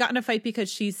 because they got in a fight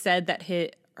because she said that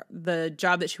the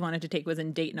job that she wanted to take was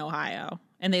in Dayton, Ohio.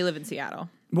 And they live in Seattle.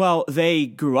 Well, they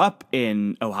grew up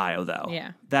in Ohio, though.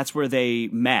 Yeah. That's where they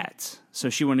met. So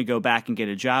she wanted to go back and get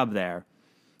a job there.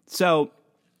 So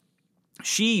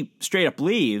she straight up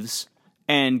leaves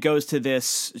and goes to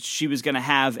this. She was going to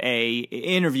have a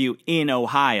interview in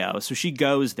Ohio. So she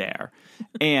goes there.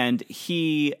 And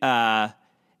he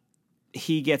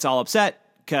gets all upset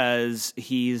because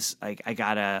he's like, I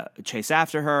gotta chase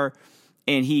after her.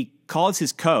 And he calls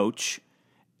his coach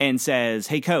and says,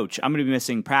 hey, coach, I'm going to be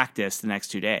missing practice the next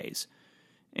 2 days.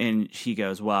 And he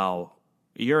goes, well,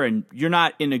 you're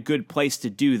not in a good place to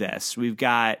do this. You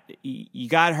got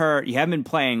hurt. You haven't been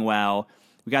playing well.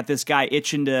 We got this guy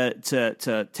itching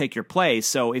to take your place.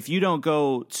 So if you don't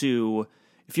go to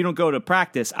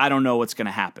practice, I don't know what's going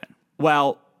to happen.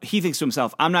 Well, he thinks to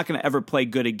himself, I'm not going to ever play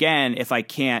good again if I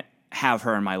can't have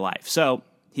her in my life. So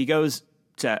he goes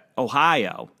to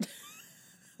Ohio.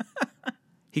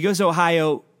 He goes to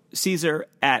Ohio, sees her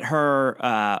at her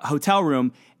hotel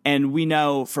room, and we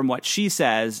know from what she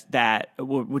says that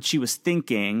what she was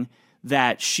thinking,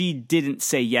 that she didn't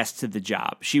say yes to the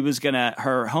job.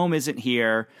 Her home isn't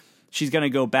here. She's going to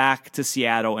go back to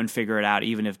Seattle and figure it out,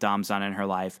 even if Dom's not in her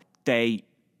life. They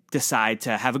decide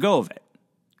to have a go of it.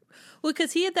 Well,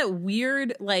 because he had that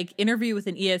weird interview with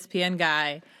an ESPN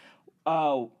guy.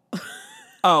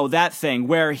 Oh, that thing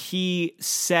where he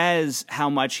says how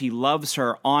much he loves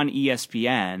her on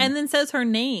ESPN. And then says her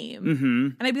name. Mm-hmm.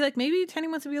 And I'd be like, maybe Tenny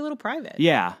wants to be a little private.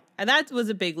 Yeah. And that was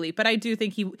a big leap. But I do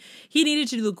think he needed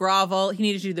to do the grovel. He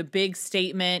needed to do the big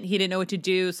statement. He didn't know what to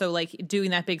do. So,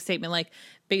 doing that big statement,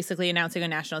 basically announcing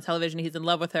on national television he's in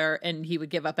love with her and he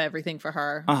would give up everything for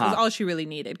her. Was all she really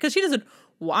needed. Because she doesn't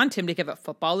want him to give up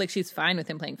football. She's fine with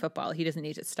him playing football. He doesn't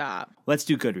need to stop. Let's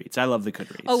do Goodreads. I love the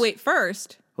Goodreads. Oh, wait,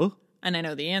 first. Oh. And I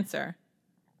know the answer.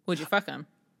 Would you fuck him?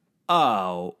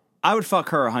 Oh, I would fuck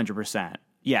her 100%.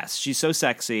 Yes, she's so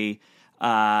sexy.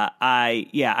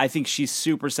 I think she's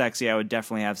super sexy. I would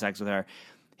definitely have sex with her.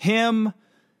 Him,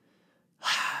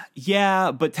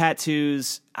 yeah, but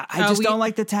tattoos. I just don't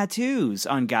like the tattoos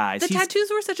on guys. The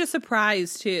tattoos were such a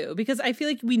surprise too, because I feel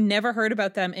like we never heard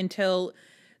about them until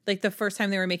the first time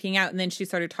they were making out, and then she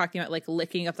started talking about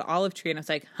licking up the olive tree, and I was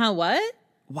like, huh, what?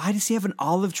 Why does he have an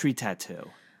olive tree tattoo?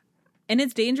 And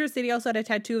it's dangerous that he also had a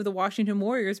tattoo of the Washington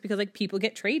Warriors because people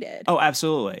get traded. Oh,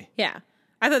 absolutely. Yeah.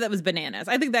 I thought that was bananas.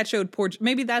 I think that showed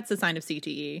maybe that's a sign of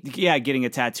CTE. Yeah, getting a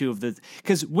tattoo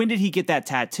because when did he get that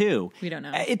tattoo? We don't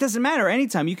know. It doesn't matter.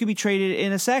 Anytime. You could be traded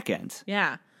in a second.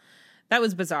 Yeah. That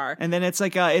was bizarre. And then it's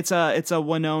it's a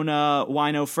Winona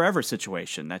Wino forever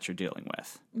situation that you're dealing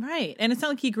with. Right. And it's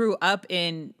not like he grew up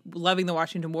in loving the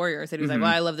Washington Warriors that he was like,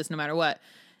 well, I love this no matter what.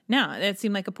 No, that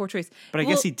seemed like a poor choice. But I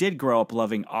guess he did grow up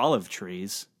loving olive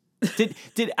trees.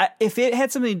 If it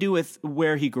had something to do with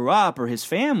where he grew up or his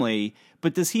family,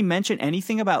 but does he mention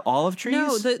anything about olive trees?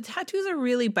 No, the tattoos are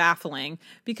really baffling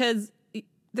because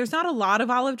there's not a lot of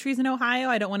olive trees in Ohio.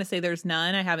 I don't want to say there's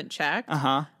none. I haven't checked.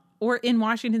 Uh-huh. Or in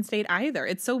Washington State either.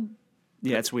 It's so...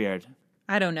 Yeah, it's weird.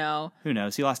 I don't know. Who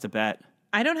knows? He lost a bet.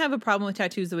 I don't have a problem with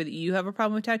tattoos the way that you have a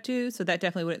problem with tattoos, so that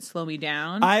definitely wouldn't slow me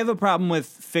down. I have a problem with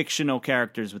fictional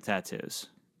characters with tattoos.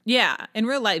 Yeah. In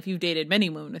real life, you've dated many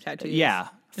women with tattoos. Yeah.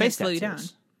 Face slow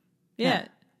tattoos. You down.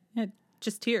 Yeah.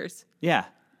 Just tears. Yeah.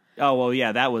 Oh, well,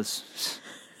 yeah, that was...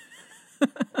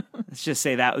 Let's just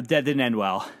say that didn't end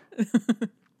well.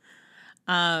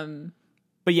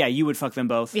 But yeah, you would fuck them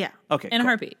both? Yeah. Okay, In a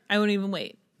heartbeat. I wouldn't even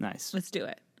wait. Nice. Let's do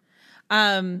it.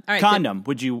 All right. Condom.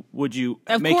 Would you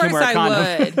of make him wear a condom?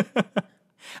 Of course I would.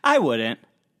 I wouldn't.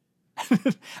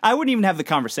 I wouldn't even have the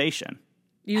conversation.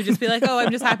 You would just be like, oh,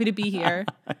 I'm just happy to be here.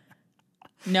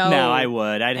 No, I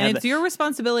would. It's your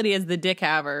responsibility as the dick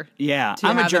haver. Yeah,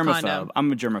 I'm a germaphobe.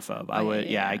 I'm a germaphobe. I would.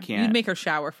 Yeah, I can't. You'd make her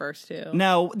shower first too.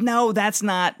 No, that's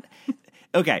not.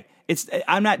 Okay,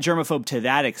 I'm not germaphobe to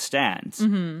that extent.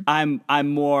 Mm-hmm. I'm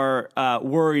more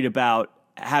worried about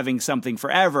having something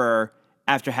forever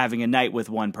after having a night with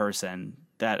one person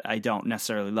that I don't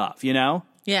necessarily love. You know?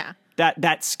 Yeah.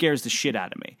 That scares the shit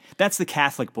out of me. That's the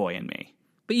Catholic boy in me.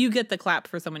 But you get the clap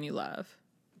for someone you love.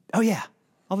 Oh yeah,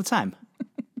 all the time.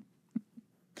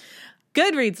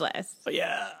 Goodreads list. Oh,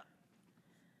 yeah.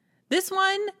 This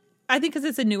one, I think because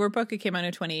it's a newer book, it came out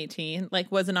in 2018,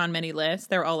 wasn't on many lists.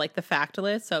 They're all the fact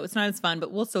list, so it's not as fun,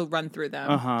 but we'll still run through them.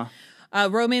 Uh-huh.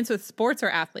 Romance with sports or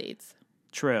athletes.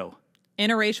 True.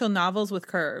 Interracial novels with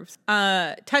curves.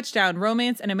 Touchdown,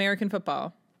 romance, and American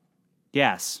football.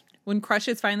 Yes. When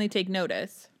crushes finally take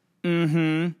notice.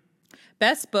 Mm-hmm.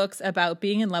 Best books about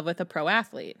being in love with a pro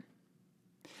athlete.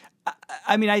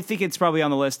 I mean, I think it's probably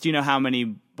on the list. Do you know how many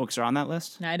books are on that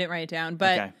list? No, I didn't write it down,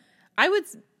 but okay. I would...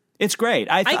 It's great.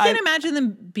 I can't imagine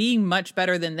them being much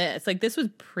better than this. This was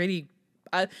pretty...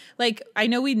 I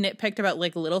know we nitpicked about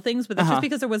little things, but that's just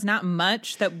because there was not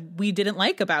much that we didn't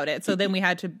like about it. So then we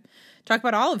had to talk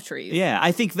about olive trees. Yeah,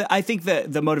 I think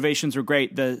the motivations were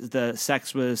great. The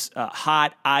sex was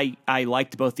hot. I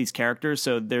liked both these characters,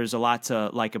 so there's a lot to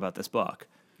like about this book.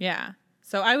 Yeah.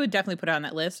 So I would definitely put it on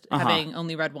that list, having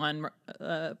only read one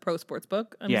pro sports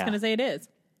book. I'm just going to say it is.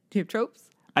 Do you have tropes?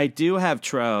 I do have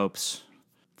tropes.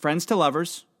 Friends to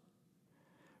lovers.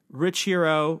 Rich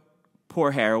hero,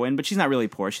 poor heroine, but she's not really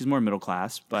poor. She's more middle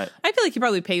class, but I feel like he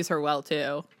probably pays her well,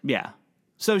 too. yeah.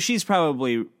 So she's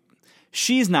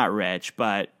not rich,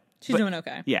 but She's doing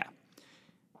okay. yeah.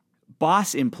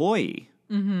 Boss employee.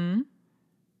 Mm-hmm.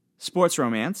 Sports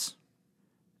romance.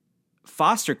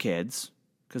 Foster kids,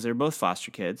 because they're both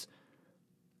foster kids.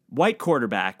 White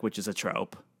quarterback, which is a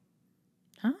trope.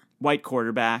 Huh? White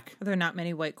quarterback. Are there not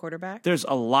many white quarterbacks? There's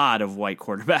a lot of white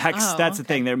quarterbacks. Oh, That's the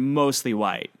thing. They're mostly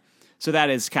white. So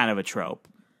that is kind of a trope.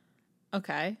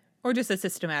 Okay. Or just a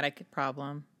systematic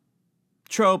problem.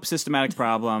 Trope, systematic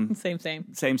problem. Same.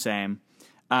 Same.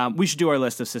 We should do our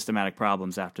list of systematic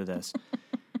problems after this.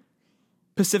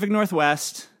 Pacific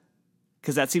Northwest,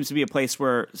 because that seems to be a place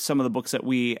where some of the books that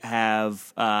we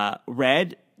have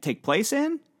read take place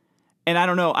in. And I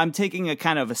don't know, I'm taking a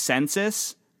kind of a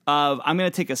census I'm going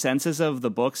to take a census of the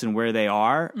books and where they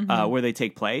are, where they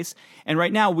take place. And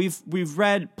right now we've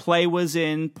read Play was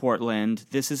in Portland.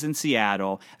 This is in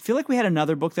Seattle. I feel like we had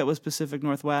another book that was Pacific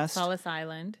Northwest. Solace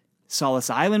Island. Solace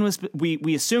Island was,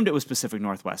 we assumed it was Pacific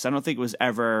Northwest. I don't think it was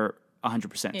ever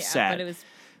 100% set. But it was.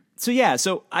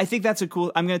 So I think that's I'm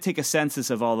going to take a census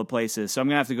of all the places. So I'm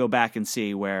going to have to go back and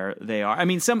see where they are. I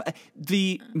mean,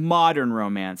 the modern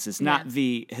romances, not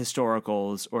the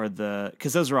historicals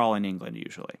because those are all in England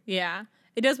usually. Yeah.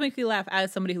 It does make me laugh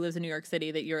as somebody who lives in New York City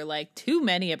that you're like too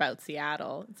many about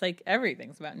Seattle. It's like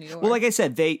everything's about New York. Well, like I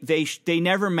said, they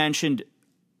never mentioned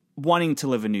wanting to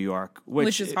live in New York,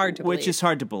 which is hard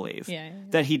to believe. Yeah.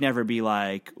 That he'd never be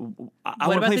like, I What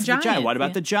want to about play the for the Giants. Giants? What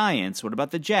about the Giants? What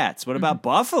about the Jets? What about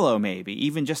Buffalo? Maybe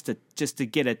even just to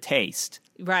get a taste,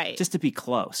 right? Just to be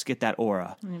close, get that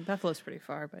aura. I mean, Buffalo's pretty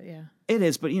far, but yeah, it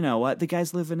is. But you know what? The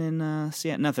guy's living in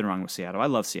Seattle. Nothing wrong with Seattle. I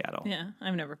love Seattle. Yeah,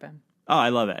 I've never been. Oh, I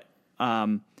love it.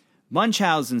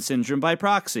 Munchausen syndrome by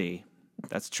proxy.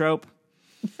 That's a trope.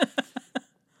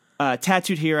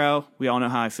 Tattooed hero. We all know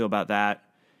how I feel about that.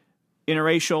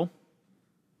 Interracial.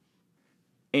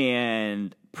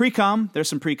 And pre-cum. There's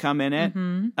some pre-cum in it.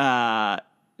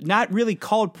 Not really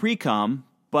called pre-cum,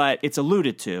 but it's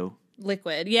alluded to.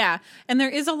 Liquid, yeah. And there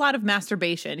is a lot of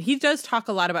masturbation. He does talk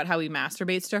a lot about how he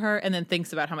masturbates to her and then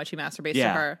thinks about how much he masturbates to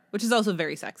her, which is also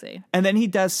very sexy. And then he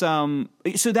does so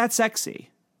that's sexy.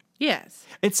 Yes.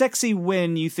 It's sexy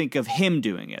when you think of him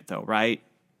doing it, though, right?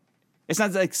 It's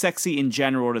not like sexy in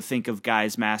general to think of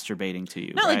guys masturbating to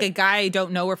you. Not right? like a guy I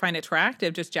don't know or find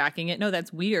attractive just jacking it. No,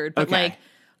 that's weird. But like,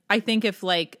 I think if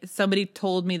like somebody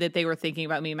told me that they were thinking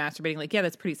about me masturbating, like, yeah,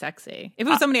 that's pretty sexy. If it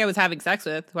was somebody I was having sex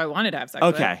with, who I wanted to have sex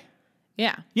with.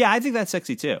 Yeah. Yeah, I think that's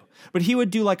sexy too. But he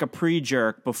would do like a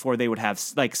pre-jerk before they would have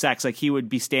like sex. Like he would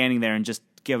be standing there and just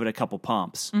give it a couple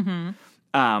pumps.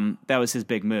 That was his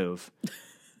big move.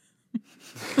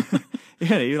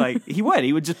 Yeah,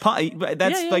 he would just pump.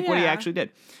 That's what he actually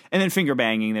did. And then finger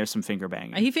banging. There's some finger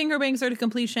banging. He finger bangs her to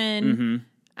completion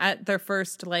at their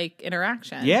first like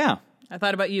interaction. Yeah. I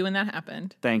thought about you when that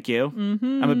happened. Thank you.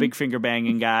 I'm a big finger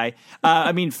banging guy.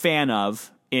 Fan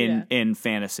of in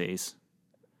fantasies.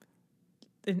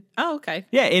 Oh, okay.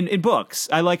 Yeah, in books.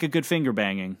 I like a good finger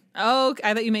banging. Oh,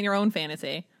 I thought you meant your own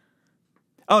fantasy.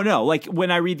 Oh, no. Like, when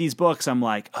I read these books, I'm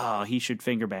like, oh, he should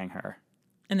finger bang her.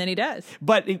 And then he does.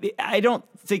 But I don't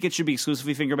think it should be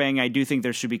exclusively finger banging. I do think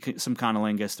there should be some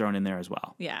conolingus thrown in there as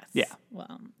well. Yes. Yeah.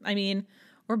 Well, I mean,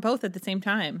 we're both at the same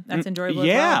time. That's enjoyable as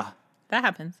yeah. well. That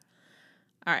happens.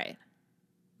 All right.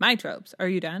 My tropes. Are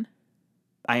you done?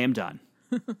 I am done.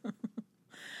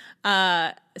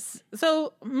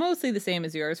 So mostly the same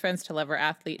as yours. Friends to lover,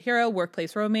 athlete, hero,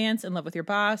 workplace romance, in love with your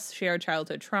boss, shared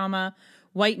childhood trauma,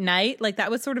 white knight. Like that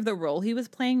was sort of the role he was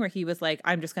playing where he was like,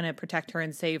 I'm just going to protect her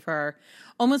and save her,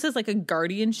 almost as like a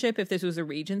guardianship if this was a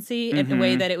regency, in a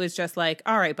way that it was just like,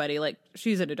 all right, buddy, like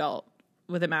she's an adult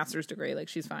with a master's degree, like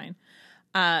she's fine.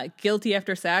 Guilty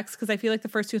after sex, because I feel like the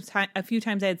first a few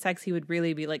times I had sex, he would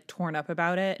really be like torn up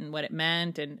about it and what it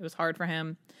meant, and it was hard for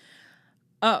him.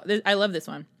 Oh, I love this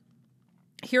one.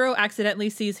 Hero accidentally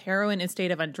sees heroine in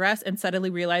state of undress and suddenly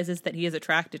realizes that he is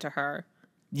attracted to her.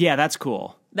 Yeah, that's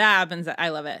cool. That happens. I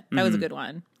love it. That was a good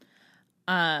one.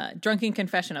 Drunken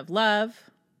confession of love.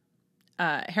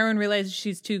 Heroine realizes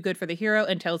she's too good for the hero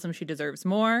and tells him she deserves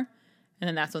more. And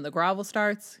then that's when the grovel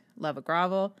starts. Love a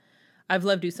grovel. I've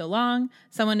loved you so long.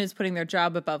 Someone is putting their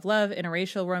job above love.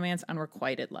 Interracial romance.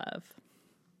 Unrequited love.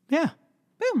 Yeah.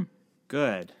 Boom.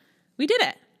 Good. We did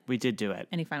it. We did do it.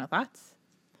 Any final thoughts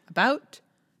about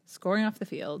scoring off the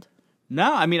field?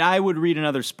 No, I mean, I would read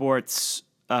another sports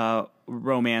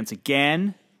romance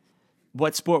again.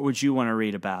 What sport would you want to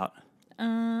read about?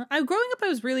 Growing up, I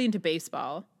was really into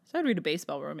baseball, so I'd read a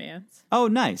baseball romance. Oh,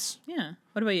 nice. Yeah.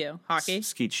 What about you? Hockey?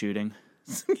 Skeet shooting.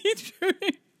 Skeet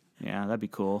shooting. Yeah, that'd be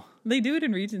cool. They do it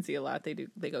in Regency a lot.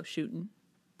 They go shooting.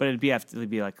 But it'd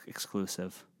be like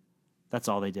exclusive. That's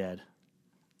all they did.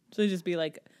 So it'd just be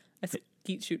like a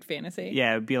skeet shoot fantasy.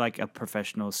 Yeah, it'd be like a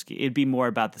professional ski. It'd be more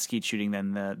about the skeet shooting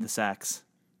than the sex.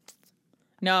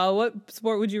 No, what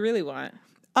sport would you really want?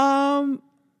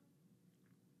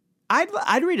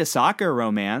 I'd read a soccer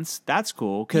romance. That's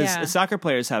cool because soccer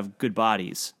players have good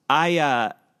bodies.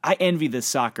 I envy the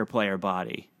soccer player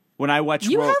body. When I watch,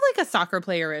 you have like a soccer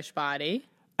player-ish body.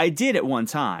 I did at one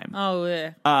time. Oh,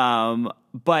 yeah.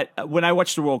 But when I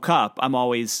watch the World Cup, I'm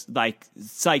always like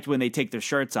psyched when they take their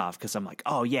shirts off because I'm like,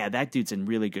 oh yeah, that dude's in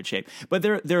really good shape. But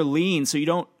they're lean, so you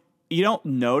don't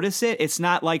notice it. It's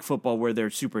not like football where they're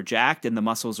super jacked and the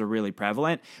muscles are really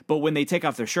prevalent. But when they take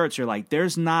off their shirts, you're like,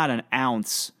 there's not an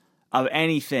ounce of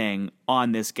anything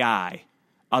on this guy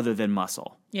other than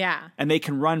muscle. Yeah. And they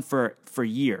can run for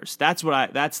years. That's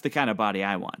the kind of body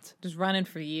I want. Just running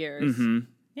for years. Mm-hmm.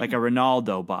 Yeah. Like a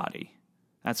Ronaldo body.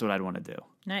 That's what I'd want to do.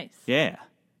 Nice. Yeah.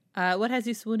 What has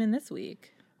you swooning this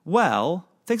week? Well,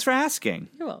 thanks for asking.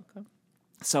 You're welcome.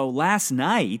 So last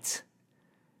night,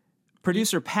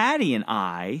 producer Patty and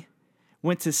I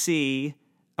went to see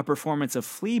a performance of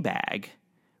Fleabag,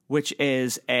 which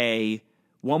is a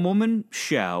one-woman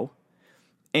show.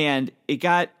 And it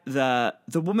got the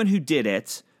woman who did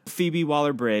it, Phoebe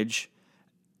Waller-Bridge,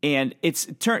 and it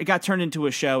got turned into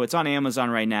a show. It's on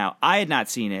Amazon right now. I had not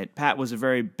seen it. Pat was a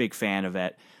very big fan of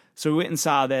it. So we went and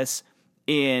saw this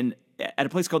at a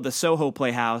place called the Soho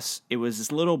Playhouse. It was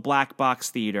this little black box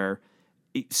theater.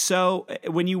 So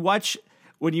when you watch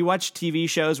TV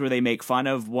shows where they make fun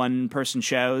of one-person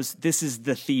shows, this is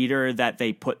the theater that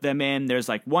they put them in. There's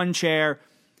like one chair,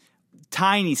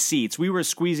 tiny seats. We were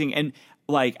squeezing, and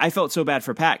like I felt so bad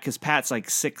for Pat because Pat's like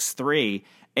 6'3",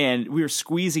 and we were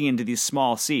squeezing into these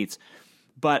small seats.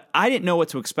 But I didn't know what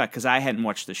to expect because I hadn't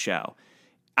watched the show.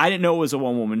 I didn't know it was a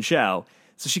one-woman show.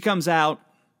 So she comes out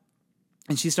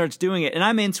and she starts doing it, and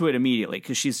I'm into it immediately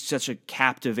because she's such a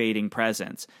captivating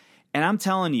presence. And I'm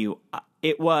telling you, I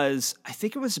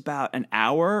think it was about an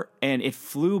hour, and it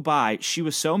flew by. She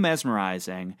was so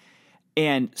mesmerizing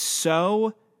and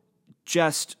so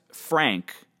just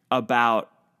frank about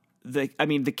the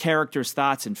character's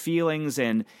thoughts and feelings.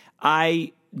 And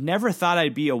I never thought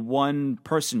I'd be a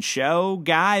one-person show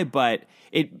guy, but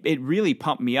it really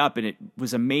pumped me up, and it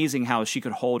was amazing how she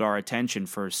could hold our attention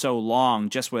for so long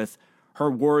just with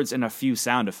her words and a few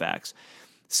sound effects.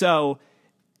 So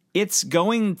it's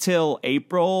going till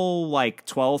April like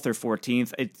 12th or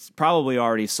 14th. It's probably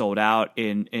already sold out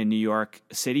in New York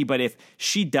City, but if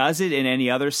she does it in any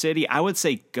other city, I would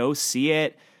say go see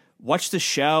it. Watch the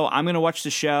show. I'm going to watch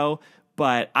the show,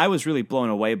 but I was really blown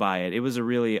away by it. It was a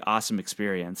really awesome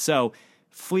experience. So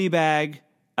Fleabag,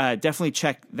 definitely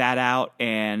check that out.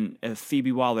 And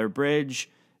Phoebe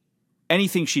Waller-Bridge,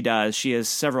 anything she does, she has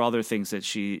several other things that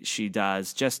she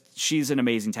does. Just she's an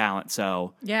amazing talent.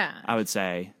 So yeah, I would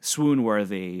say swoon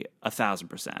worthy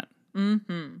 1,000%.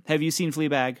 Mm-hmm. Have you seen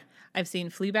Fleabag? I've seen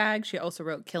Fleabag. She also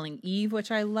wrote Killing Eve,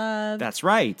 which I love. That's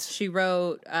right. She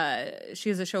wrote, she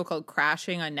has a show called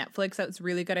Crashing on Netflix. That was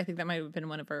really good. I think that might have been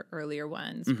one of her earlier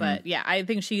ones. Mm-hmm. But yeah, I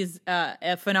think she's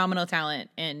a phenomenal talent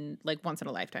and like once in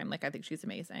a lifetime. Like I think she's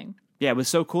amazing. Yeah, it was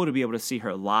so cool to be able to see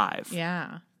her live.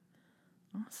 Yeah.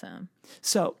 Awesome.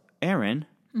 So, Erin,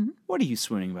 what are you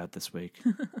swooning about this week?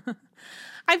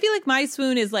 I feel like my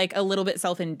swoon is like a little bit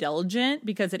self-indulgent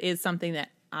because it is something that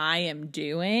I am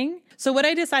doing. So what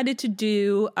I decided to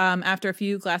do after a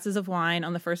few glasses of wine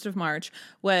on the 1st of March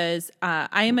was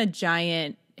I am a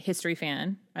giant history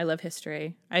fan. I love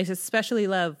history. I especially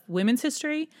love women's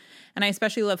history, and I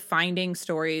especially love finding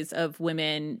stories of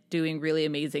women doing really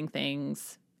amazing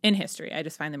things in history. I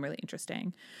just find them really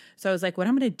interesting. So I was like, what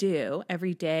I'm going to do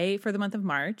every day for the month of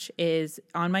March is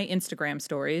on my Instagram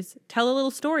stories, tell a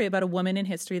little story about a woman in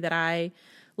history that I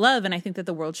love and I think that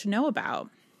the world should know about.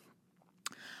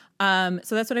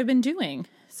 So that's what I've been doing.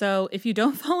 So if you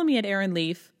don't follow me at Erin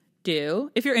Leaf, do,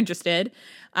 if you're interested.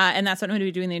 And that's what I'm going to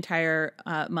be doing the entire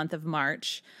month of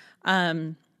March.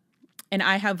 And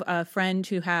I have a friend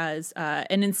who has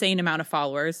an insane amount of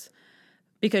followers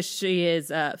because she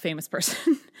is a famous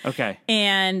person. Okay.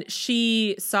 And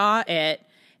she saw it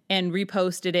and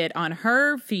reposted it on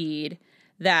her feed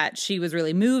that she was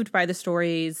really moved by the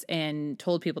stories and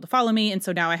told people to follow me. And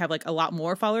so now I have like a lot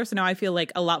more followers. So now I feel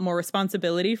like a lot more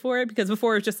responsibility for it because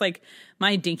before it was just like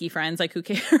my dinky friends, like who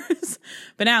cares?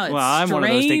 But now it's I'm strangers. one of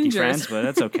those dinky friends, but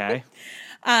that's okay.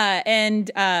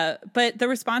 But the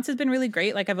response has been really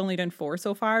great. Like I've only done 4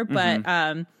 so far,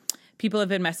 but people have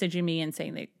been messaging me and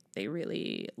saying they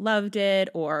really loved it,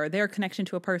 or their connection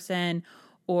to a person.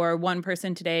 Or one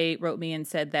person today wrote me and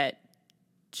said that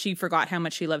she forgot how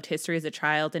much she loved history as a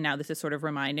child, and now this is sort of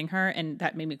reminding her, and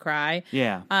that made me cry.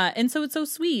 Yeah. And so it's so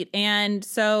sweet. And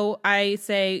so I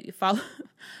say,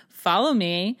 follow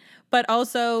me, but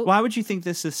also... Why would you think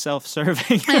this is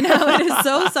self-serving? I know, it is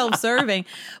so self-serving.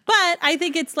 But I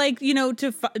think it's like,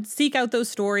 to seek out those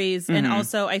stories. And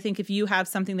also, I think if you have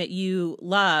something that you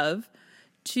love,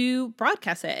 to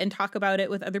broadcast it and talk about it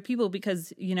with other people,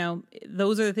 because,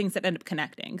 those are the things that end up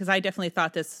connecting. Because I definitely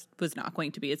thought this was not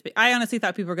going to be as big. I honestly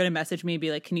thought people were going to message me and be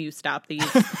like, can you stop these?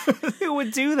 Who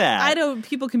would do that?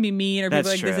 People can be mean, or That's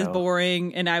people like, this is true.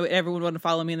 boring, and everyone would want to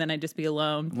follow me, and then I'd just be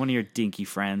alone. One of your dinky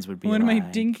friends would be One of my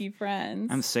like, dinky friends.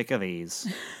 I'm sick of these.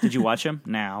 Did you watch them?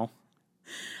 Now.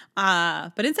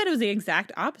 But instead it was the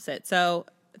exact opposite. So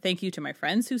thank you to my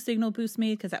friends who signal boost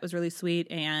me, because that was really sweet.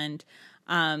 And,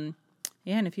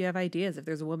 yeah, and if you have ideas, if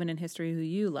there's a woman in history who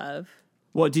you love,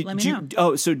 Well, let me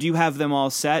know. So do you have them all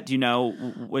set? Do you know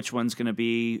which one's going to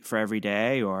be for every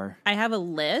day, or? I have a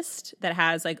list that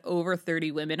has like over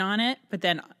 30 women on it,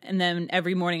 and then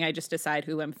every morning I just decide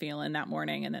who I'm feeling that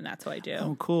morning, and then that's what I do.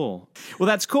 Oh, cool. Well,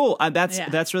 that's cool.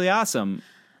 That's really awesome.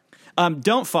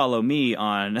 Don't follow me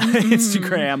on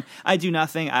Instagram. I do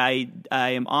nothing. I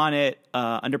am on it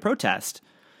under protest.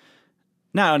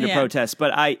 Not under protest,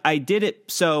 but I did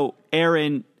it so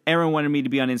Aaron wanted me to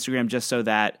be on Instagram just so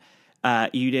that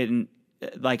you didn't,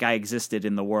 like, I existed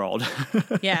in the world.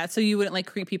 Yeah, so you wouldn't like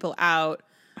creep people out.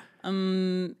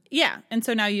 Yeah, and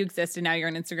so now you exist, and now you're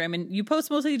on Instagram, and you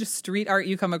post mostly just street art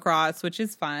you come across, which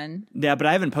is fun. Yeah, but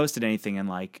I haven't posted anything in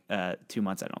like 2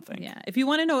 months, I don't think. Yeah, if you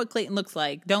want to know what Clayton looks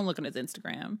like, don't look on his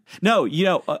Instagram. No,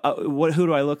 who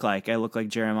do I look like? I look like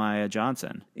Jeremiah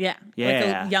Johnson. Yeah, Yeah.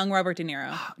 like a young Robert De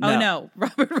Niro. No. Oh no,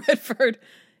 Robert Redford.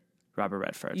 Robert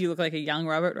Redford. You look like a young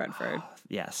Robert Redford.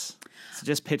 Yes. So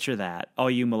just picture that,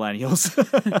 all you millennials.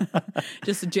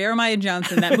 Just Jeremiah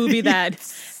Johnson, that movie that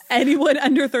anyone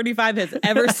under 35 has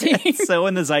ever seen. It's so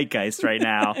in the zeitgeist right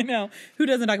now. I know. Who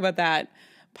doesn't talk about that?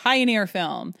 Pioneer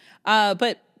film.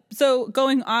 But so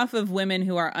going off of women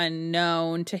who are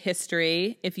unknown to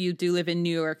history, if you do live in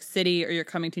New York City, or you're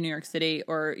coming to New York City,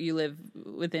 or you live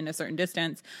within a certain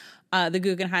distance, the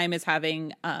Guggenheim is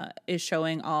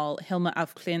showing all Hilma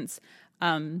af Klint's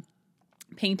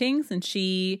paintings, and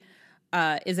she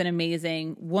is an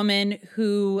amazing woman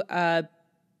who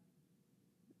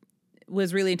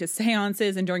was really into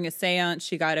seances, and during a seance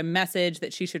she got a message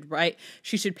that she should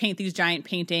paint these giant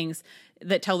paintings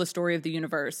that tell the story of the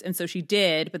universe. And so she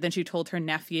did, but then she told her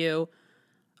nephew,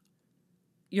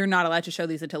 you're not allowed to show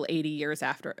these until 80 years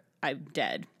after I'm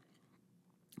dead,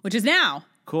 which is now.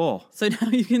 Cool. So now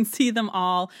you can see them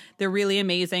all. They're really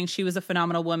amazing. She was a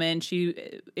phenomenal woman. She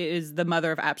is the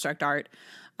mother of abstract art.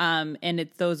 And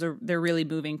they're really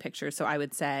moving pictures. So I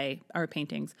would say, or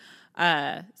paintings.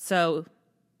 So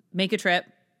make a trip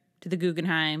to the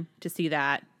Guggenheim to see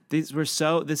that. This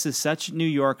is such New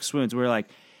York swoons. We're like,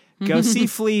 go see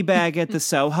Fleabag at the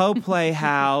Soho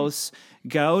Playhouse.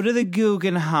 Go to the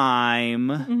Guggenheim.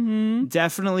 Mm-hmm.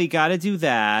 Definitely got to do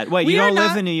that. Wait, you don't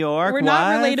live in New York? We're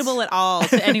not relatable at all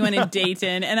to anyone in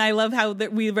Dayton. And I love how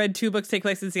we read 2 books take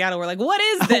place in Seattle. We're like, what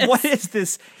is this? What is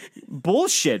this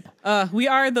bullshit? We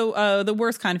are the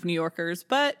worst kind of New Yorkers,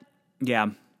 but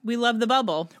yeah, we love the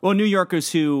bubble. Well, New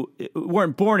Yorkers who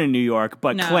weren't born in New York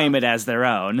but claim it as their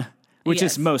own, which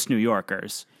is most New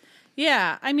Yorkers.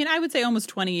 Yeah, I mean, I would say almost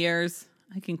 20 years.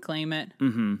 I can claim it.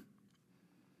 Mm-hmm.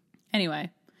 Anyway,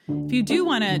 if you do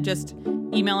want to just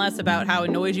email us about how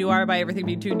annoyed you are by everything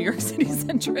being too New York City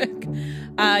centric,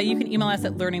 you can email us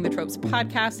at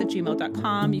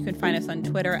learningthetropespodcast@gmail.com. You can find us on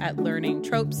Twitter at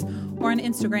learningtropes, or on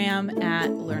Instagram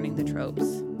at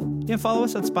learningthetropes. Yeah, follow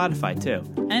us on Spotify too.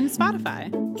 And Spotify.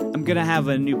 I'm going to have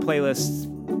a new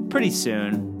playlist pretty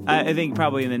soon. I think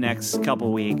probably in the next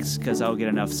couple weeks, because I'll get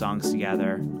enough songs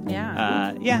together.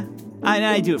 Yeah. Yeah.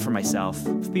 I do it for myself.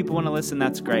 If people want to listen,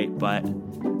 that's great, but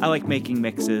I like making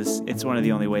mixes. It's one of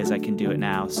the only ways I can do it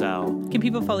now, so... Can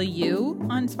people follow you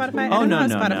on Spotify? Oh, no.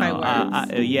 Spotify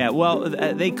works. Yeah, well,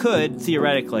 they could,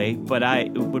 theoretically, but I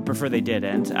would prefer they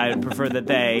didn't. I would prefer that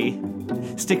they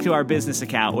stick to our business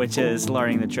account, which is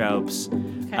Learning the Tropes.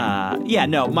 Okay.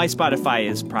 My Spotify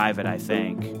is private, I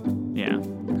think. Yeah.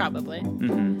 Probably.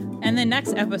 Mm-hmm. And the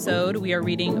next episode, we are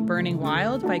reading Burning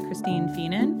Wild by Christine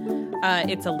Feenan.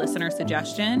 It's a listener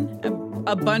suggestion.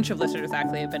 A bunch of listeners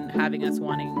actually have been having us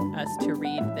wanting us to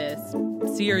read this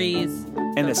series.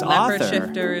 And this Leopard author.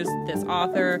 Shifters, this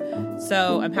author.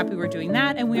 So I'm happy we're doing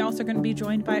that. And we're also going to be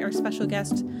joined by our special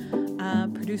guest,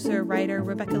 producer, writer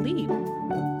Rebecca Lee.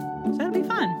 So that'll be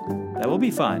fun. That will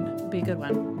be fun. It'll be a good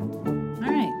one.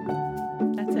 All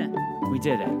right. That's it. We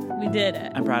did it. We did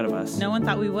it. I'm proud of us. No one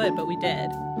thought we would, but we did.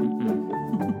 Mm-mm.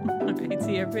 All right.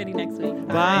 See everybody next week.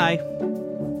 Bye.